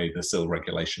because of the way the SIL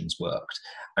regulations worked.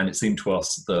 And it seemed to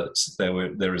us that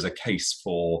there is a case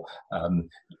for,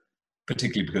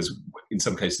 particularly because in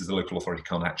some cases the local authority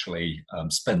can't actually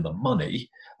spend the money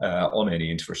on any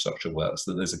infrastructure works,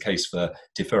 that there's a case for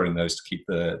deferring those to keep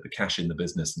the cash in the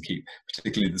business and keep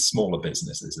particularly the smaller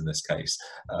businesses in this case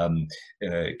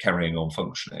carrying on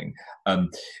functioning.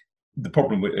 The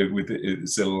problem with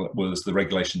SIL was the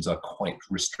regulations are quite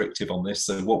restrictive on this.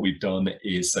 So what we've done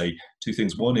is say two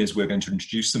things. One is we're going to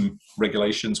introduce some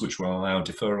regulations which will allow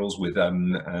deferrals with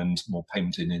and more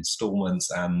payment in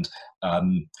instalments and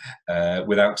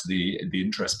without the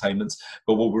interest payments.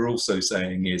 But what we're also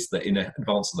saying is that in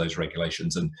advance of those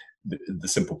regulations, and the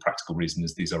simple practical reason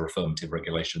is these are affirmative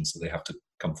regulations, so they have to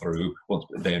come through. Well,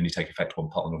 they only take effect when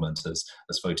Parliament has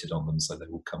voted on them, so they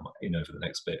will come in over the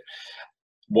next bit.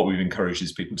 What we've encouraged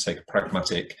is people to take a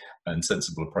pragmatic and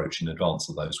sensible approach in advance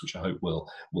of those, which I hope will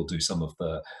do some of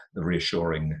the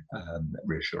reassuring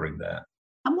there.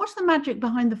 And what's the magic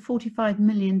behind the 45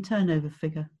 million turnover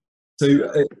figure?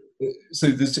 So So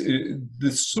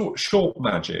the short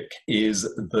magic is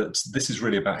that this is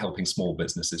really about helping small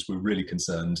businesses. We're really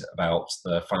concerned about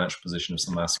the financial position of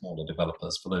some of our smaller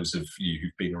developers. For those of you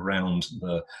who've been around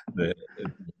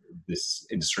this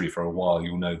industry for a while,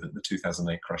 you'll know that the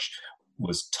 2008 crash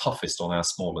was toughest on our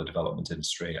smaller development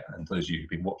industry. And those of you who've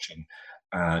been watching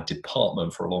our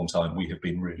department for a long time, we have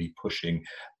been really pushing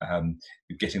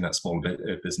getting that smaller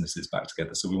businesses back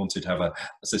together. So we wanted to have a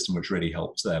system which really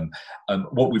helps them.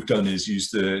 What we've done is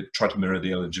try to mirror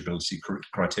the eligibility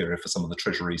criteria for some of the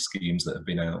Treasury schemes that have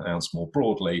been announced more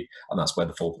broadly, and that's where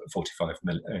the 45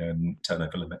 million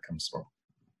turnover limit comes from.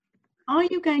 Are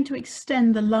you going to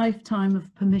extend the lifetime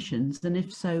of permissions, and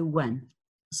if so, when?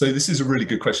 So this is a really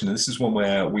good question, and this is one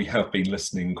where we have been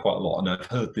listening quite a lot, and I've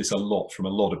heard this a lot from a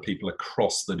lot of people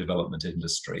across the development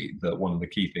industry, that one of the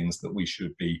key things that we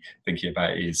should be thinking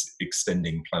about is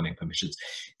extending planning permissions.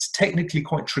 It's technically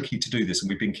quite tricky to do this, and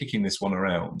we've been kicking this one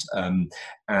around.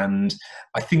 And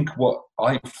I think what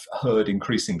I've heard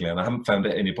increasingly, and I haven't found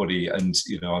anybody, and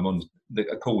I'm on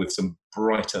a call with some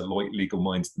brighter legal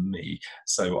minds than me,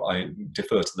 so I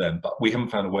defer to them, but we haven't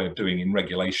found a way of doing in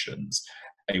regulations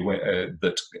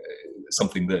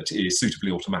something that is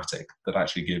suitably automatic, that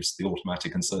actually gives the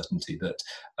automatic uncertainty that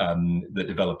the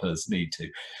developers need to.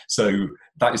 So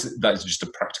that is just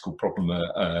a practical problem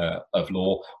of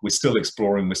law. We're still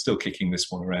exploring, we're still kicking this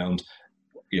one around.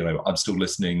 I'm still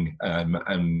listening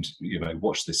and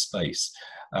watch this space.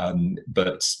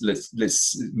 But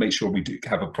let's make sure we do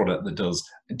have a product that does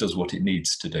what it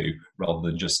needs to do, rather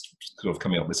than just sort of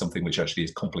coming up with something which actually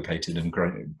is complicated and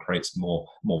creates more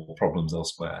problems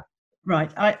elsewhere.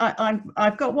 Right.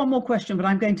 I've got one more question, but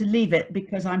I'm going to leave it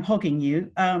because I'm hogging you.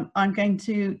 I'm going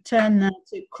to turn now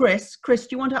to Chris. Chris,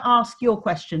 do you want to ask your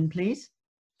question, please?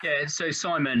 Yeah, so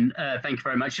Simon, thank you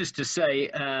very much. Just to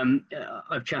say,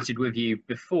 I've chatted with you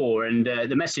before, and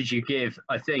the message you give,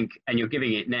 I think, and you're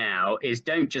giving it now, is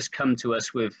don't just come to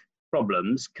us with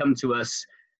problems, come to us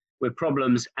with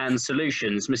problems and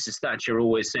solutions. Mrs. Thatcher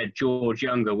always said George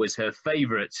Younger was her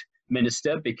favourite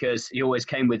minister because he always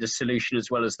came with the solution as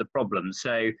well as the problem.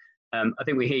 So I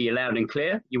think we hear you loud and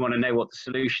clear. You want to know what the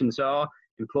solutions are,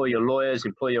 employ your lawyers,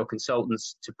 employ your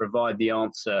consultants to provide the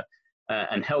answer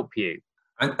and help you.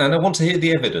 And I want to hear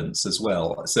the evidence as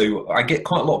well. So I get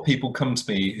quite a lot of people come to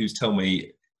me who tell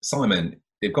me, Simon,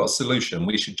 they've got a solution.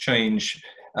 We should change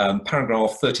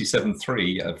paragraph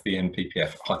 37.3 of the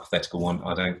NPPF, hypothetical one,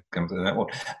 I don't come to that one,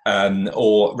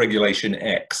 or regulation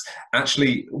X.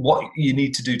 Actually, what you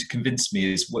need to do to convince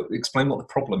me is explain what the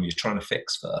problem you're trying to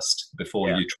fix first before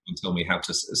you try and tell me how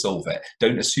to solve it.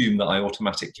 Don't assume that I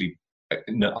automatically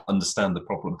understand the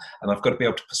problem. And I've got to be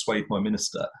able to persuade my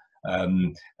minister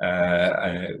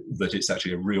that it's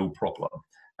actually a real problem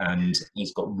and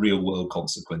it's got real world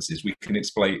consequences. We can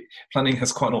explain, planning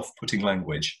has quite an off-putting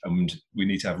language, and we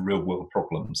need to have real world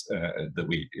problems that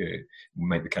we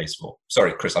make the case for.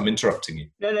 Sorry, Chris, I'm interrupting you.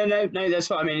 No, that's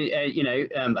fine. I mean,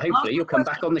 hopefully you'll come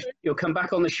back on the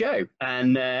show,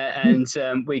 and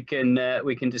we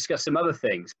can discuss some other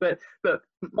things. But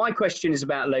my question is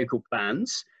about local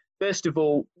plans. First of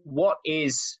all, what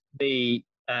is the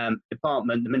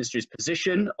department, the ministry's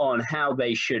position on how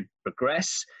they should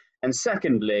progress? And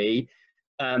secondly,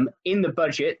 in the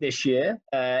budget this year,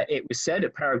 it was said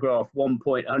at paragraph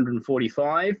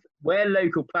 1.145, where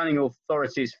local planning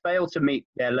authorities fail to meet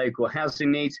their local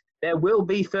housing needs, there will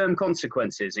be firm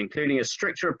consequences, including a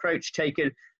stricter approach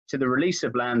taken to the release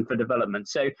of land for development.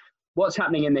 So what's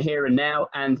happening in the here and now?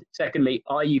 And secondly,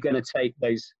 are you going to take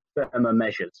those firmer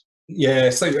measures? Yeah,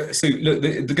 so look,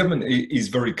 the government is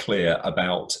very clear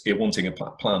about it wanting a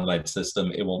plan-led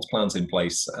system. It wants plans in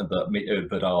place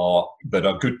that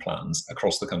are good plans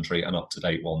across the country and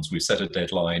up-to-date ones. We've set a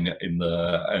deadline in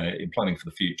planning for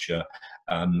the future,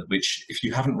 which, if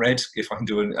you haven't read, if I can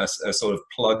do a sort of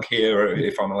plug here,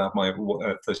 if I'm allowed my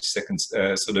 30 seconds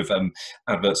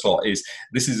advert slot,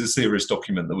 this is a serious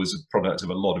document that was a product of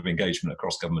a lot of engagement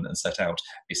across government and set out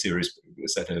a serious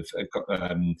set of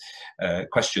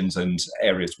questions and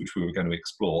areas which we were going to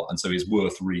explore, and so it's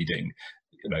worth reading.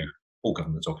 All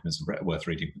government documents are worth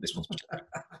reading, but this one's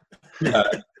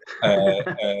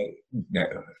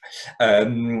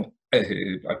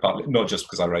partly, not just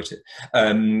because I wrote it,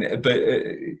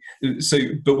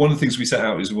 but one of the things we set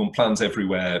out is we want plans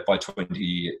everywhere by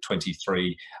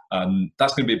 2023.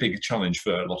 That's going to be a big challenge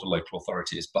for a lot of local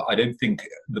authorities, but I don't think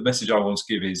the message I want to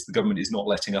give is the government is not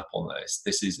letting up on this.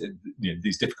 This is,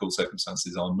 these difficult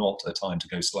circumstances are not a time to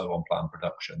go slow on plan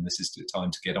production. This is a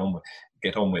time to get on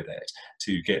with it,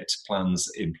 to get plans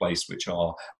in place which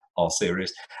are are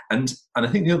serious. And I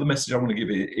think the other message I want to give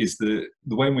is the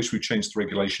way in which we've changed the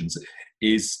regulations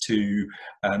is to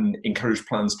encourage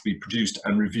plans to be produced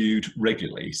and reviewed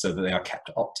regularly so that they are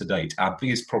kept up to date. Our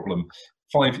biggest problem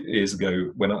 5 years ago,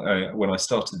 when I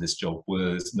started this job,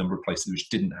 was a number of places which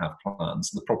didn't have plans.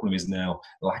 The problem is now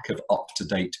lack of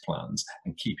up-to-date plans,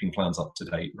 and keeping plans up to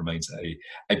date remains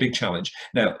a big challenge.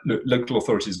 Now, local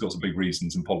authorities have got some big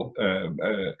reasons and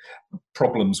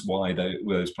problems why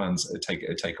those plans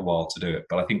take a while to do it.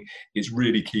 But I think it's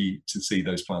really key to see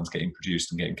those plans getting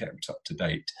produced and getting kept up to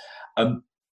date.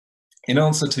 In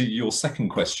answer to your second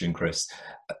question, Chris,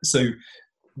 so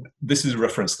this is a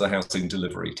reference to the housing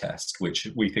delivery test, which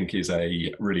we think is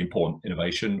a really important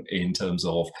innovation in terms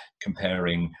of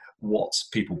comparing what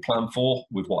people plan for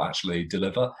with what actually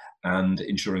deliver, and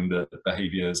ensuring that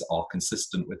behaviours are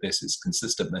consistent with this. It's a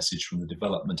consistent message from the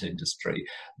development industry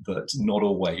that not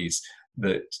always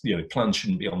that, you know, plans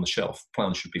shouldn't be on the shelf.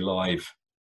 Plans should be live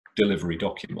delivery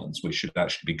documents, which should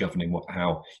actually be governing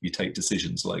how you take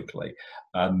decisions locally.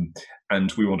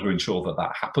 And we want to ensure that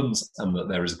that happens and that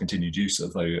there is a continued use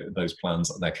of those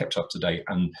plans, and they're kept up to date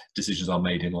and decisions are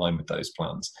made in line with those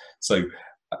plans. So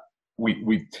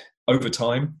we over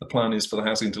time, the plan is for the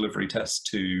housing delivery test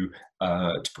to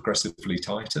progressively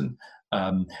tighten.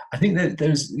 I think that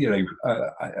there's, you know,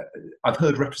 I've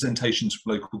heard representations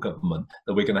from local government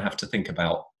that we're going to have to think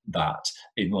about that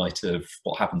in light of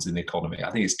what happens in the economy.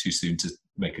 I think it's too soon to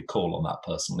make a call on that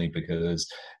personally,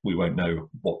 because we won't know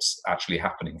what's actually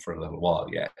happening for a little while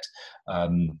yet.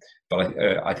 But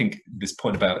I think this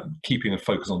point about keeping a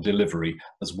focus on delivery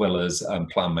as well as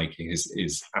plan making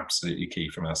is absolutely key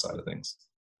from our side of things.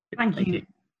 Thank you.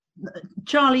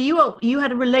 Charlie, you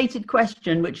had a related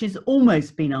question which has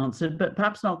almost been answered, but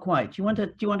perhaps not quite. Do you want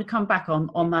to come back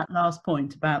on that last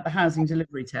point about the housing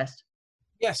delivery test?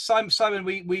 Yes, Simon,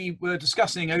 we were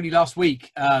discussing only last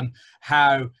week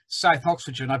how South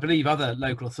Oxfordshire and I believe other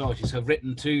local authorities have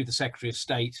written to the Secretary of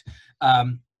State,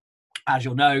 as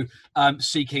you'll know,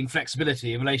 seeking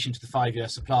flexibility in relation to the 5-year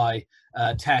supply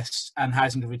test and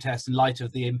housing delivery test in light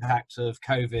of the impact of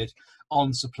COVID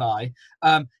on supply.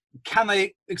 Can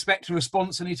they expect a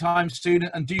response anytime soon?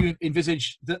 And do you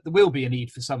envisage that there will be a need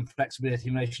for some flexibility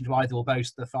in relation to either or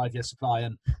both the 5-year supply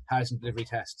and housing delivery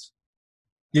tests?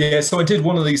 Yeah, so I did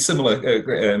one of these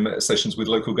similar sessions with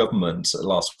local government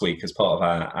last week as part of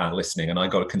our listening, and I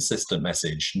got a consistent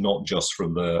message, not just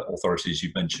from the authorities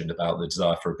you've mentioned about the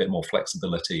desire for a bit more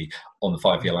flexibility on the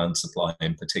 5-year land supply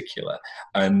in particular.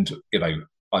 And, you know,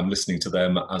 I'm listening to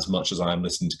them as much as I am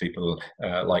listening to people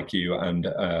like you and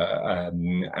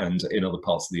in other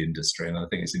parts of the industry. And I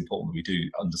think it's important that we do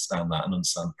understand that and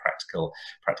understand practical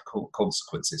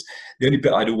consequences. The only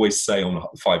bit I'd always say on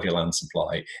 5-year land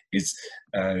supply is,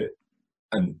 and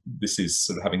this is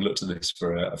sort of having looked at this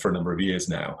for a number of years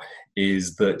now,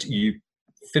 is that you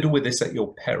fiddle with this at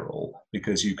your peril,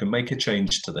 because you can make a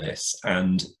change to this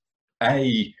and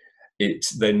it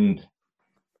then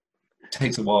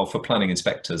takes a while for planning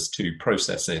inspectors to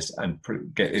process it and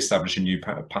establish a new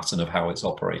pattern of how it's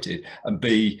operated, and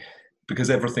B, because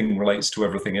everything relates to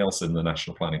everything else in the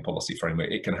National Planning Policy Framework,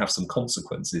 it can have some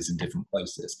consequences in different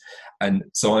places. And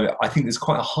so I think there's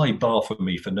quite a high bar for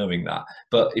me for knowing that.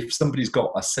 But if somebody's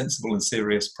got a sensible and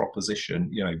serious proposition,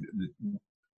 you know,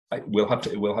 we'll have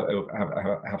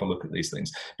a look at these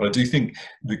things. But I do think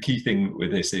the key thing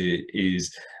with this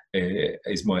is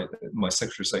my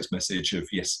Secretary of State's message of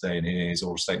yesterday and his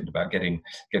oral statement about getting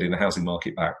the housing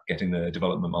market back, getting the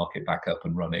development market back up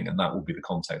and running, and that will be the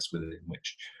context within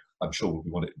which I'm sure we'll be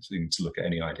wanting to look at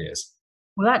any ideas.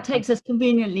 Well, that takes us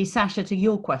conveniently, Sasha, to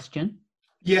your question.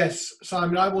 Yes,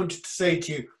 Simon, I wanted to say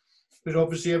to you, but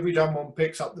obviously every time one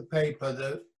picks up the paper,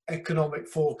 the economic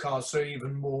forecasts are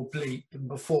even more bleak than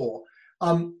before.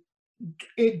 Do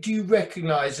you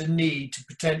recognise a need to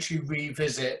potentially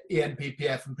revisit the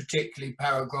NPPF and particularly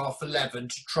paragraph 11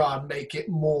 to try and make it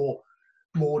more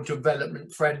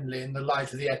development friendly in the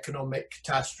light of the economic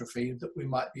catastrophe that we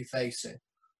might be facing?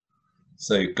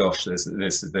 So, gosh,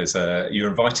 you're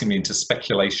inviting me into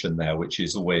speculation there, which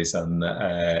is always a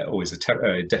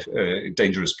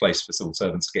dangerous place for civil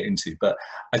servants to get into. But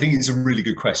I think it's a really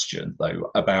good question,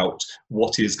 though, about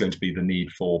what is going to be the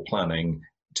need for planning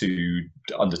to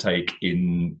undertake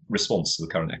in response to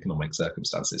the current economic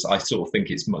circumstances. I sort of think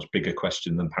it's a much bigger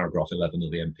question than paragraph 11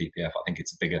 of the NPPF. I think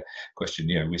it's a bigger question.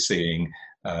 You know, we're seeing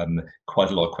quite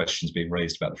a lot of questions being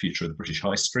raised about the future of the British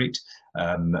High Street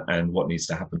and what needs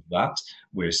to happen to that.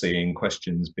 We're seeing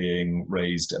questions being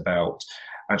raised about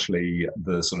actually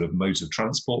the sort of modes of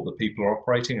transport that people are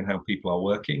operating and how people are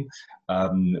working.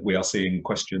 We are seeing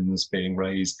questions being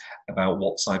raised about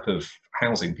what type of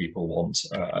housing people want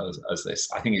as this.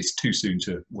 I think it's too soon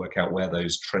to work out where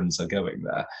those trends are going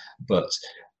there. But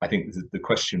I think the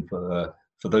question for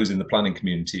those in the planning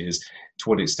community is, to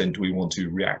what extent do we want to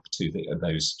react to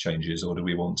those changes, or do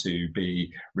we want to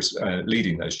be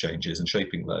leading those changes and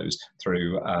shaping those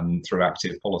through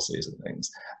active policies and things?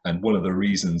 And one of the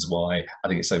reasons why I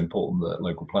think it's so important that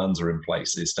local plans are in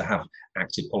place is to have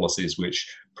active policies which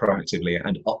proactively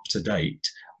and up to date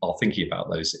are thinking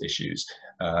about those issues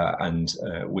and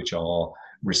which are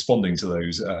responding to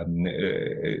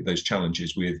those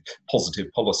challenges with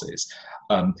positive policies.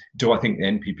 Do I think the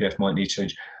NPPF might need to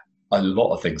change? A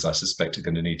lot of things I suspect are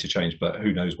going to need to change, but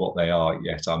who knows what they are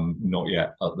yet? I'm not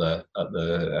yet at the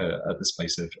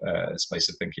space of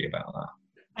thinking about that.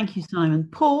 Thank you, Simon.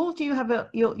 Paul, do you have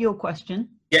your question?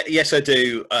 Yeah, yes, I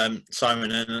do,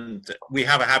 Simon. And we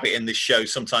have a habit in this show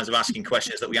sometimes of asking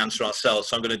questions that we answer ourselves.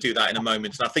 So I'm going to do that in a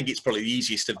moment. And I think it's probably the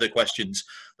easiest of the questions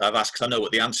that I've asked, because I know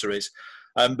what the answer is.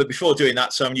 But before doing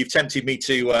that, Simon, you've tempted me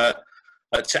to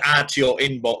add to your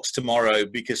inbox tomorrow,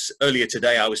 because earlier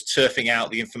today I was turfing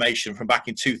out the information from back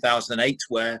in 2008,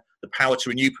 where the power to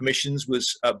renew permissions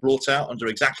was brought out under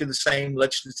exactly the same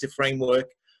legislative framework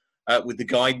with the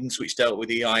guidance which dealt with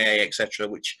the EIA, etc.,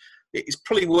 which is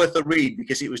probably worth a read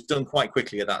because it was done quite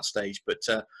quickly at that stage. But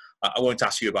I won't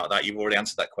ask you about that. You've already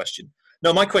answered that question.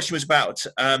 No, my question was about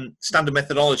standard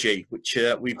methodology, which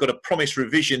we've got a promised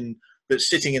revision that's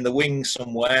sitting in the wings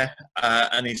somewhere,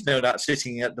 and is no doubt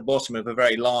sitting at the bottom of a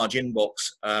very large inbox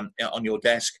on your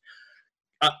desk.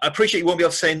 I appreciate you won't be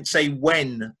able to say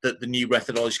when that the new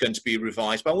methodology is going to be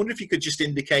revised, but I wonder if you could just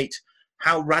indicate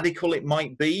how radical it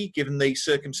might be, given the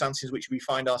circumstances in which we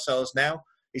find ourselves now.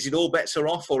 Is it all bets are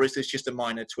off, or is this just a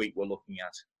minor tweak we're looking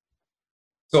at?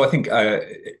 So I think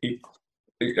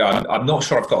I'm not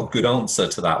sure I've got a good answer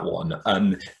to that one.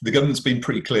 The government's been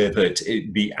pretty clear that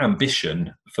the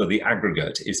ambition for the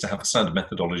aggregate is to have a standard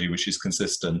methodology which is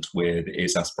consistent with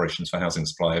its aspirations for housing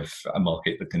supply of a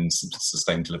market that can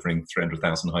sustain delivering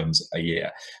 300,000 homes a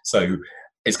year. So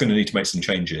it's going to need to make some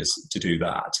changes to do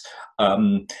that.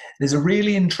 There's a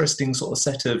really interesting sort of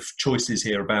set of choices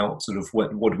here about sort of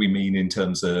what do we mean in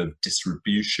terms of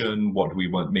distribution, what do we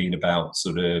mean about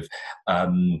sort of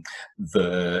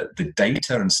the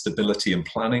data and stability and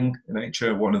planning in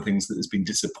nature. One of the things that has been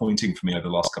disappointing for me over the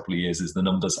last couple of years is the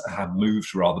numbers have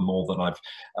moved rather more than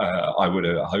I would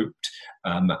have hoped.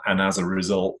 And as a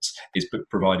result, it's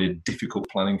provided difficult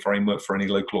planning framework for any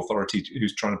local authority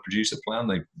who's trying to produce a plan.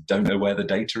 They don't know where the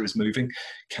data is moving.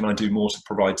 Can I do more to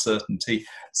provide certainty?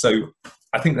 So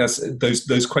I think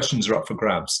those questions are up for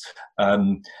grabs.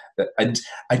 And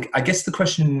I guess the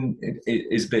question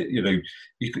is that,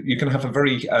 you can have a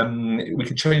very, we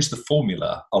can change the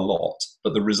formula a lot,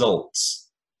 but the results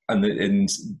what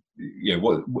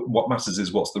matters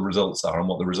is what the results are and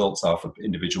what the results are for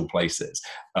individual places.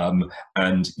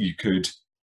 And you could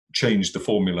change the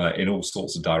formula in all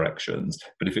sorts of directions,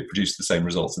 but if it produced the same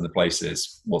results in the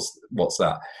places, what's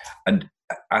that? And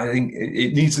I think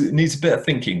it needs a bit of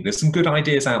thinking. There's some good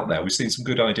ideas out there. We've seen some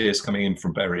good ideas coming in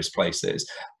from various places.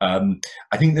 I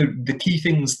think the key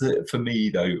things that for me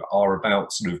though are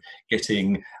about sort of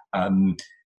getting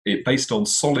it based on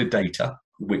solid data,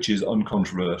 which is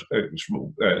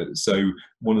uncontroversial. So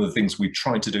one of the things we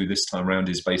tried to do this time around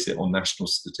is base it on national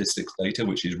statistics data,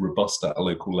 which is robust at a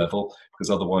local level, because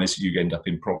otherwise you end up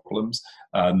in problems.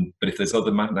 But if there's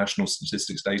other national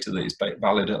statistics data that is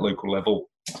valid at local level,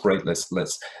 great. Let's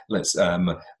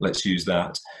use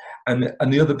that. And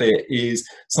the other bit is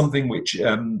something which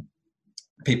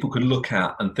people can look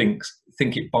at and think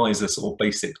it buys a sort of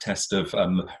basic test of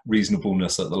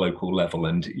reasonableness at the local level,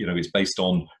 and it's based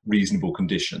on reasonable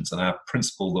conditions. And our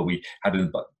principle that we had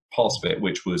in part of it,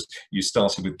 which was you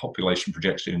started with population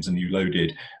projections and you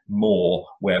loaded more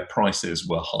where prices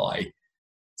were high,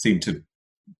 seemed to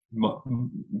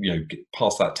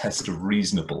pass that test of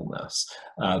reasonableness.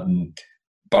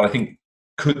 But I think,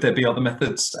 could there be other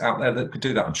methods out there that could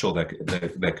do that? I'm sure there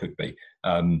could be,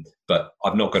 but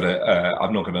I've not got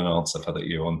an answer for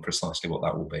you on precisely what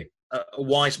that will be. A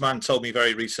wise man told me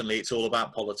very recently it's all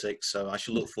about politics, so I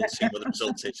shall look forward to seeing what the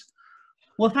result is.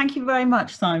 Well, thank you very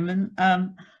much, Simon.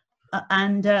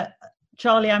 And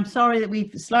Charlie, I'm sorry that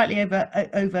we've slightly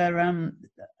over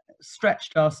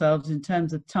stretched ourselves in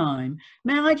terms of time.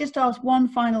 May I just ask one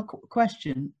final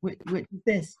question, which is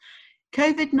this?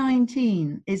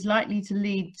 COVID-19 is likely to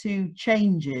lead to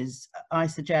changes, I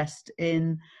suggest,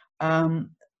 in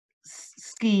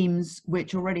schemes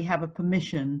which already have a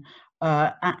permission,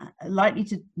 likely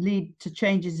to lead to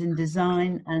changes in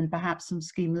design and perhaps some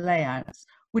scheme layouts.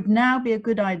 would now be a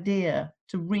good idea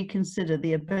to reconsider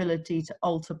the ability to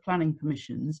alter planning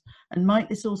permissions? And might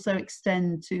this also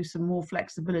extend to some more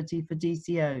flexibility for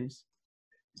DCOs?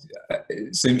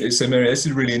 So Mary, this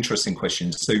is a really interesting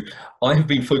question. So I have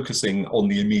been focusing on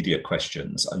the immediate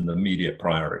questions and the immediate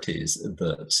priorities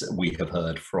that we have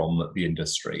heard from the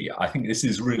industry. I think this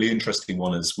is a really interesting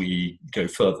one as we go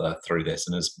further through this.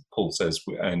 And as Paul says,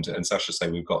 and Sasha say,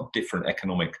 we've got different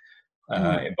economic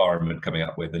environment coming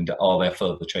up with, and are there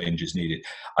further changes needed?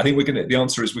 I think the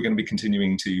answer is we're going to be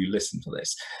continuing to listen to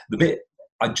this. The bit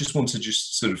I just want to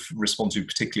just sort of respond to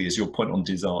particularly is your point on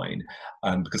design,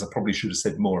 because I probably should have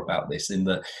said more about this, in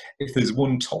that if there's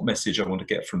one top message I want to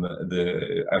get from out of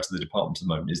the department at the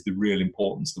moment, is the real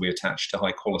importance that we attach to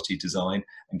high quality design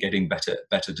and getting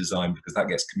better design, because that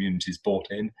gets communities bought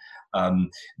in.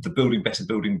 The Building Better,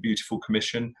 Building Beautiful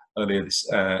Commission earlier this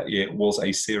year was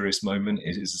a serious moment.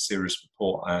 It is a serious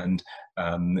report, and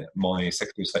my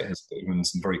Secretary of State has given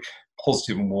some very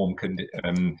positive and warm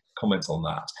comments on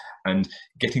that. And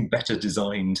getting better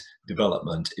designed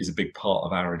development is a big part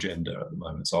of our agenda at the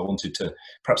moment. So I wanted to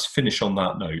perhaps finish on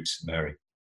that note, Mary.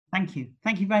 Thank you.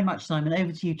 Thank you very much, Simon.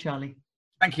 Over to you, Charlie.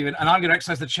 Thank you, and I'm going to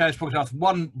exercise the chair's prerogative to ask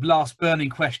one last burning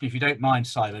question, if you don't mind,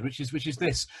 Simon, which is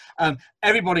this: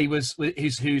 everybody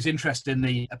who's interested in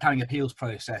the planning appeals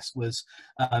process was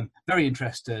very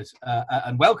interested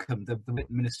and welcomed the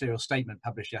written ministerial statement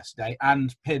published yesterday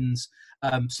and PIN's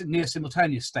near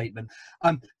simultaneous statement.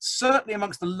 Certainly,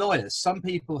 amongst the lawyers, some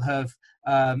people have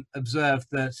observed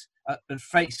that at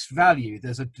face value,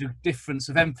 there's a difference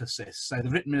of emphasis. So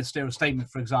the written ministerial statement,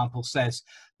 for example, says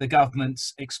the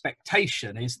government's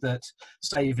expectation is that,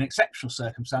 save in exceptional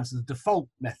circumstances, the default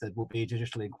method will be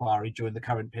digital inquiry during the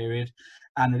current period,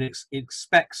 and it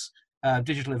expects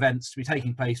digital events to be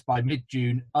taking place by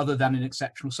mid-June, other than in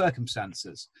exceptional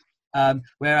circumstances.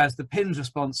 Whereas the PIN's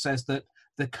response says that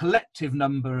the collective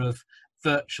number of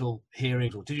virtual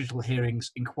hearings or digital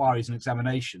hearings, inquiries and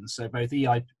examinations, so both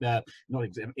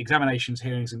examinations,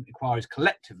 hearings and inquiries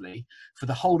collectively for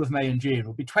the whole of May and June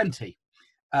will be 20.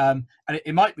 And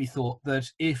it might be thought that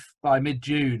if by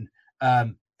mid-June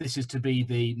this is to be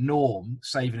the norm,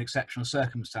 save in exceptional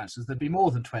circumstances, there'd be more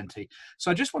than 20.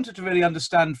 So I just wanted to really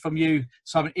understand from you,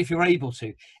 Simon, if you're able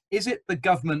to, is it the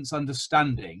government's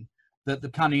understanding that the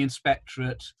Planning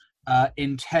Inspectorate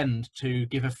intend to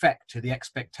give effect to the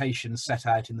expectations set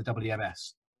out in the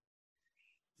WMS?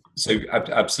 So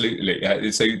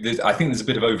absolutely. So I think there's a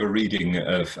bit of over-reading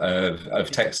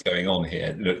of text going on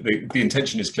here. The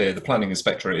intention is clear. The Planning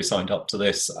Inspectorate is signed up to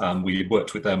this. We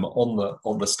worked with them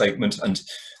on the statement, and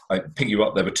I pick you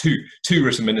up. There were two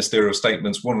written ministerial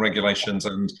statements, one regulations,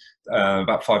 and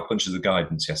about 5 punches of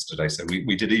guidance yesterday. So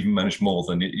we did even manage more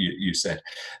than you said.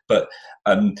 But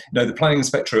no, the Planning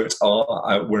Inspectorate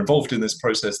were involved in this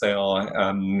process. They're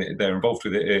involved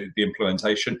with the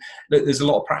implementation. There's a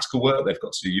lot of practical work they've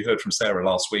got to do. You heard from Sarah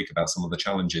last week about some of the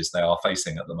challenges they are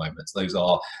facing at the moment. Those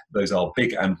are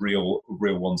big and real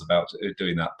ones about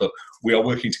doing that. But we are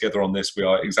working together on this. We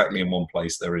are exactly in one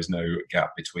place. There is no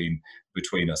gap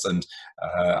between us, and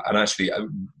actually,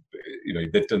 you know,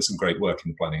 they've done some great work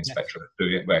in the Planning Inspectorate,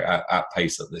 doing it at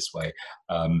pace at this way,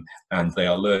 and they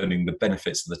are learning the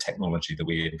benefits of the technology that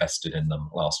we invested in them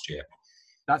last year.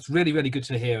 That's really, really good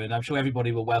to hear, and I'm sure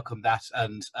everybody will welcome that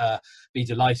and be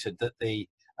delighted that the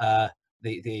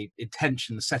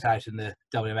intentions set out in the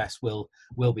WMS will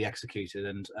be executed,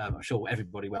 and I'm sure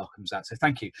everybody welcomes that. So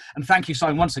thank you, and thank you,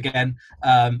 Simon, once again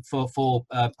for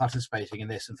participating in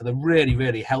this and for the really,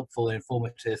 really helpful and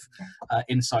informative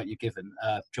insight you've given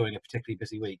during a particularly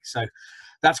busy week. So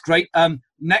that's great.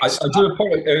 Next, I do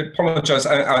apologise.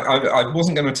 I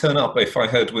wasn't going to turn up if I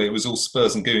heard it was all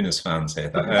Spurs and Gooners fans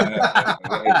here.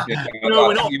 No,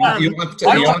 we're not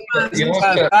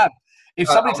fans. If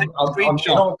somebody takes a screenshot,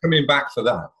 I'm not coming back for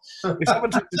that. If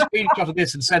someone takes a screenshot of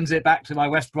this and sends it back to my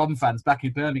West Brom fans back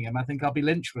in Birmingham, I think I'll be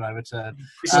lynched when I return.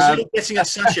 This is you getting a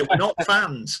Sasha. We're not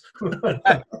fans.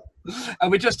 And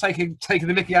we're just taking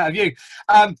the mickey out of you.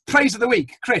 Praise of the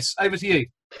week, Chris. Over to you.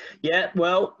 Yeah,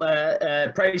 well,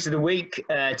 praise of the week,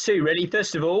 two really.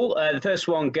 First of all, the first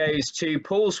one goes to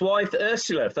Paul's wife,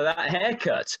 Ursula, for that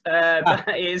haircut.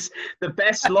 That is the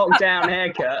best lockdown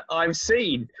haircut I've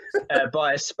seen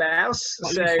by a spouse.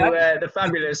 So the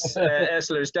fabulous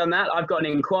Ursula has done that. I've got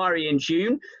an inquiry in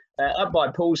June up by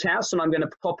Paul's house, and I'm going to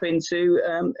pop into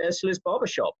Ursula's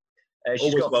barbershop.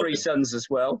 She's got three sons as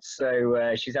well,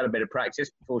 so she's had a bit of practice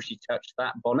before she touched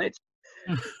that bonnet.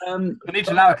 We need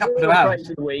to allow a couple of hours. Praise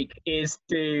of the week is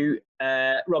to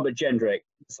Robert Gendrick,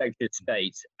 Secretary of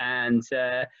State, and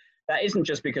that isn't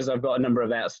just because I've got a number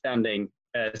of outstanding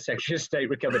Secretary of State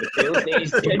recovered appeals. It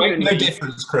is Make no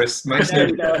difference, Chris. Makes no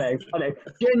difference. I know.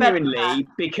 Genuinely,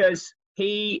 because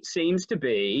he seems to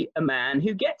be a man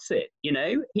who gets it. You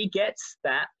know, he gets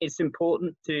that it's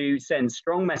important to send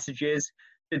strong messages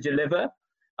to deliver.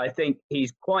 I think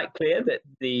he's quite clear that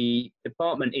the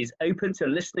department is open to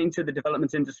listening to the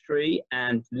development industry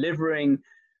and delivering,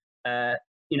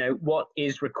 what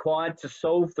is required to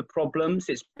solve the problems.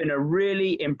 It's been a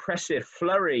really impressive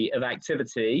flurry of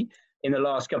activity in the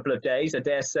last couple of days. I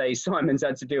dare say Simon's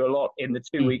had to do a lot in the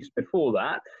 2 weeks before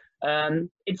that.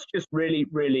 It's just really,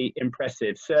 really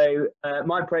impressive. So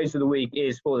my praise of the week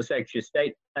is for the Secretary of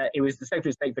State. It was the Secretary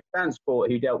of State for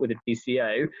Transport who dealt with the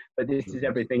TCO, but this is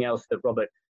everything else that Robert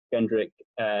Gendrick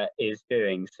is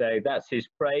doing. So that's his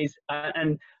praise.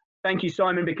 And thank you,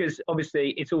 Simon, because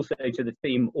obviously it's also to the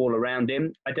team all around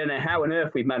him. I don't know how on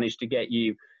earth we've managed to get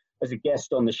you as a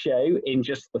guest on the show in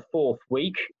just the 4th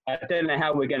week. I don't know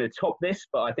how we're going to top this,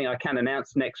 but I think I can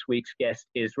announce next week's guest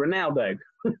is Ronaldo.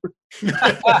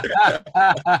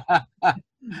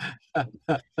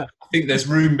 I think there's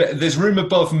room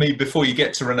above me before you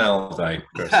get to Ronaldo,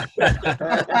 Chris.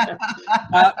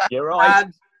 You're right.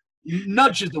 And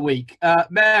nudge of the week.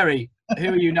 Mary, who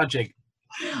are you nudging?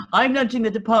 I'm nudging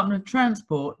the Department of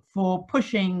Transport for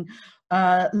pushing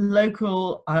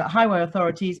local highway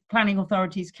authorities, planning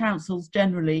authorities, councils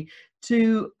generally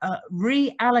to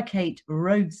reallocate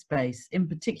road space, in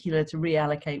particular to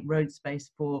reallocate road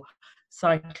space for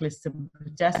cyclists and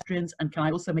pedestrians. And can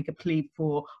I also make a plea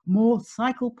for more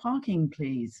cycle parking,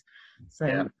 please?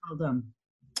 So well done.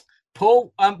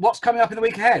 Paul, what's coming up in the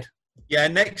week ahead? Yeah,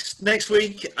 next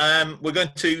week we're going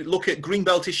to look at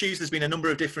Greenbelt issues. There's been a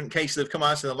number of different cases that have come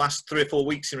out in the last 3 or 4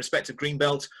 weeks in respect of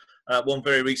Greenbelt, one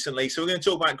very recently. So we're going to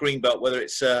talk about Greenbelt, whether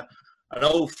it's an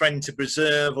old friend to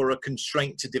preserve or a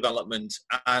constraint to development.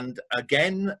 And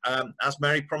again, as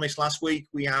Mary promised last week,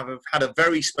 we have had a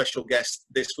very special guest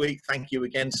this week. Thank you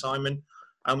again, Simon.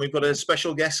 And we've got a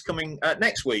special guest coming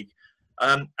next week.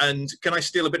 And can I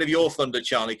steal a bit of your thunder,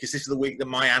 Charlie? Because this is the week that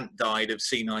my aunt died of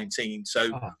C19. So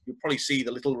you'll probably see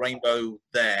the little rainbow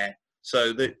there.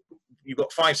 So that you've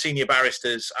got 5 senior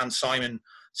barristers and Simon,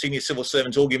 senior civil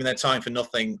servants, all giving their time for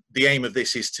nothing. The aim of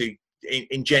this is to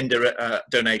engender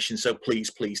donations. So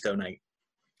please donate.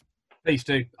 Please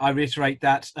do. I reiterate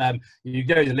that. You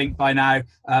know the link by now.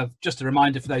 Just a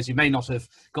reminder for those who may not have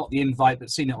got the invite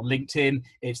but seen it on LinkedIn,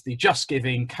 it's the Just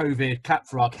Giving COVID Clap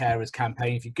for Our Carers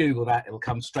campaign. If you Google that, it'll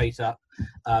come straight up.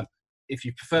 If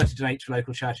you prefer to donate to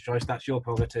local charity choice, that's your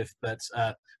prerogative, but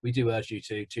we do urge you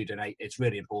to donate. It's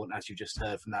really important, as you just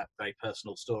heard from that very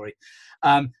personal story.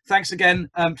 Thanks again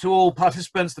to all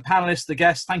participants, the panelists, the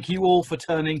guests. Thank you all for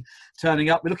turning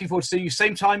up. We're looking forward to seeing you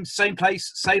same time, same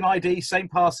place, same ID, same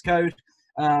passcode,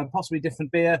 possibly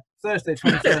different beer, Thursday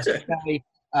 21st of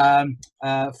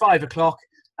May, 5 o'clock.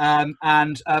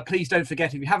 And please don't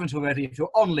forget, if you haven't already, if you're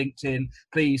on LinkedIn,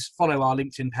 please follow our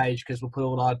LinkedIn page because we'll put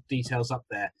all our details up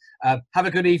there. Have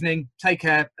a good evening, take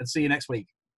care, and see you next week.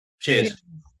 Cheers.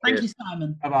 Thank you,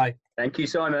 Simon. Bye-bye. Thank you,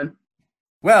 Simon.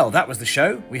 Well, that was the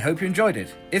show. We hope you enjoyed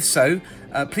it. If so,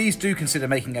 please do consider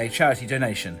making a charity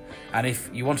donation. And if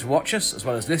you want to watch us as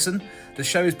well as listen, the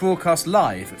show is broadcast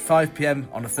live at 5 p.m.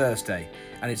 on a Thursday,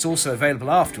 and it's also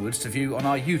available afterwards to view on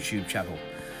our YouTube channel.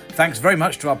 Thanks very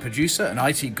much to our producer and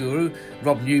IT guru,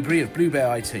 Rob Newbury of Blue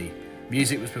Bear IT.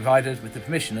 Music was provided with the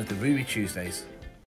permission of the Ruby Tuesdays.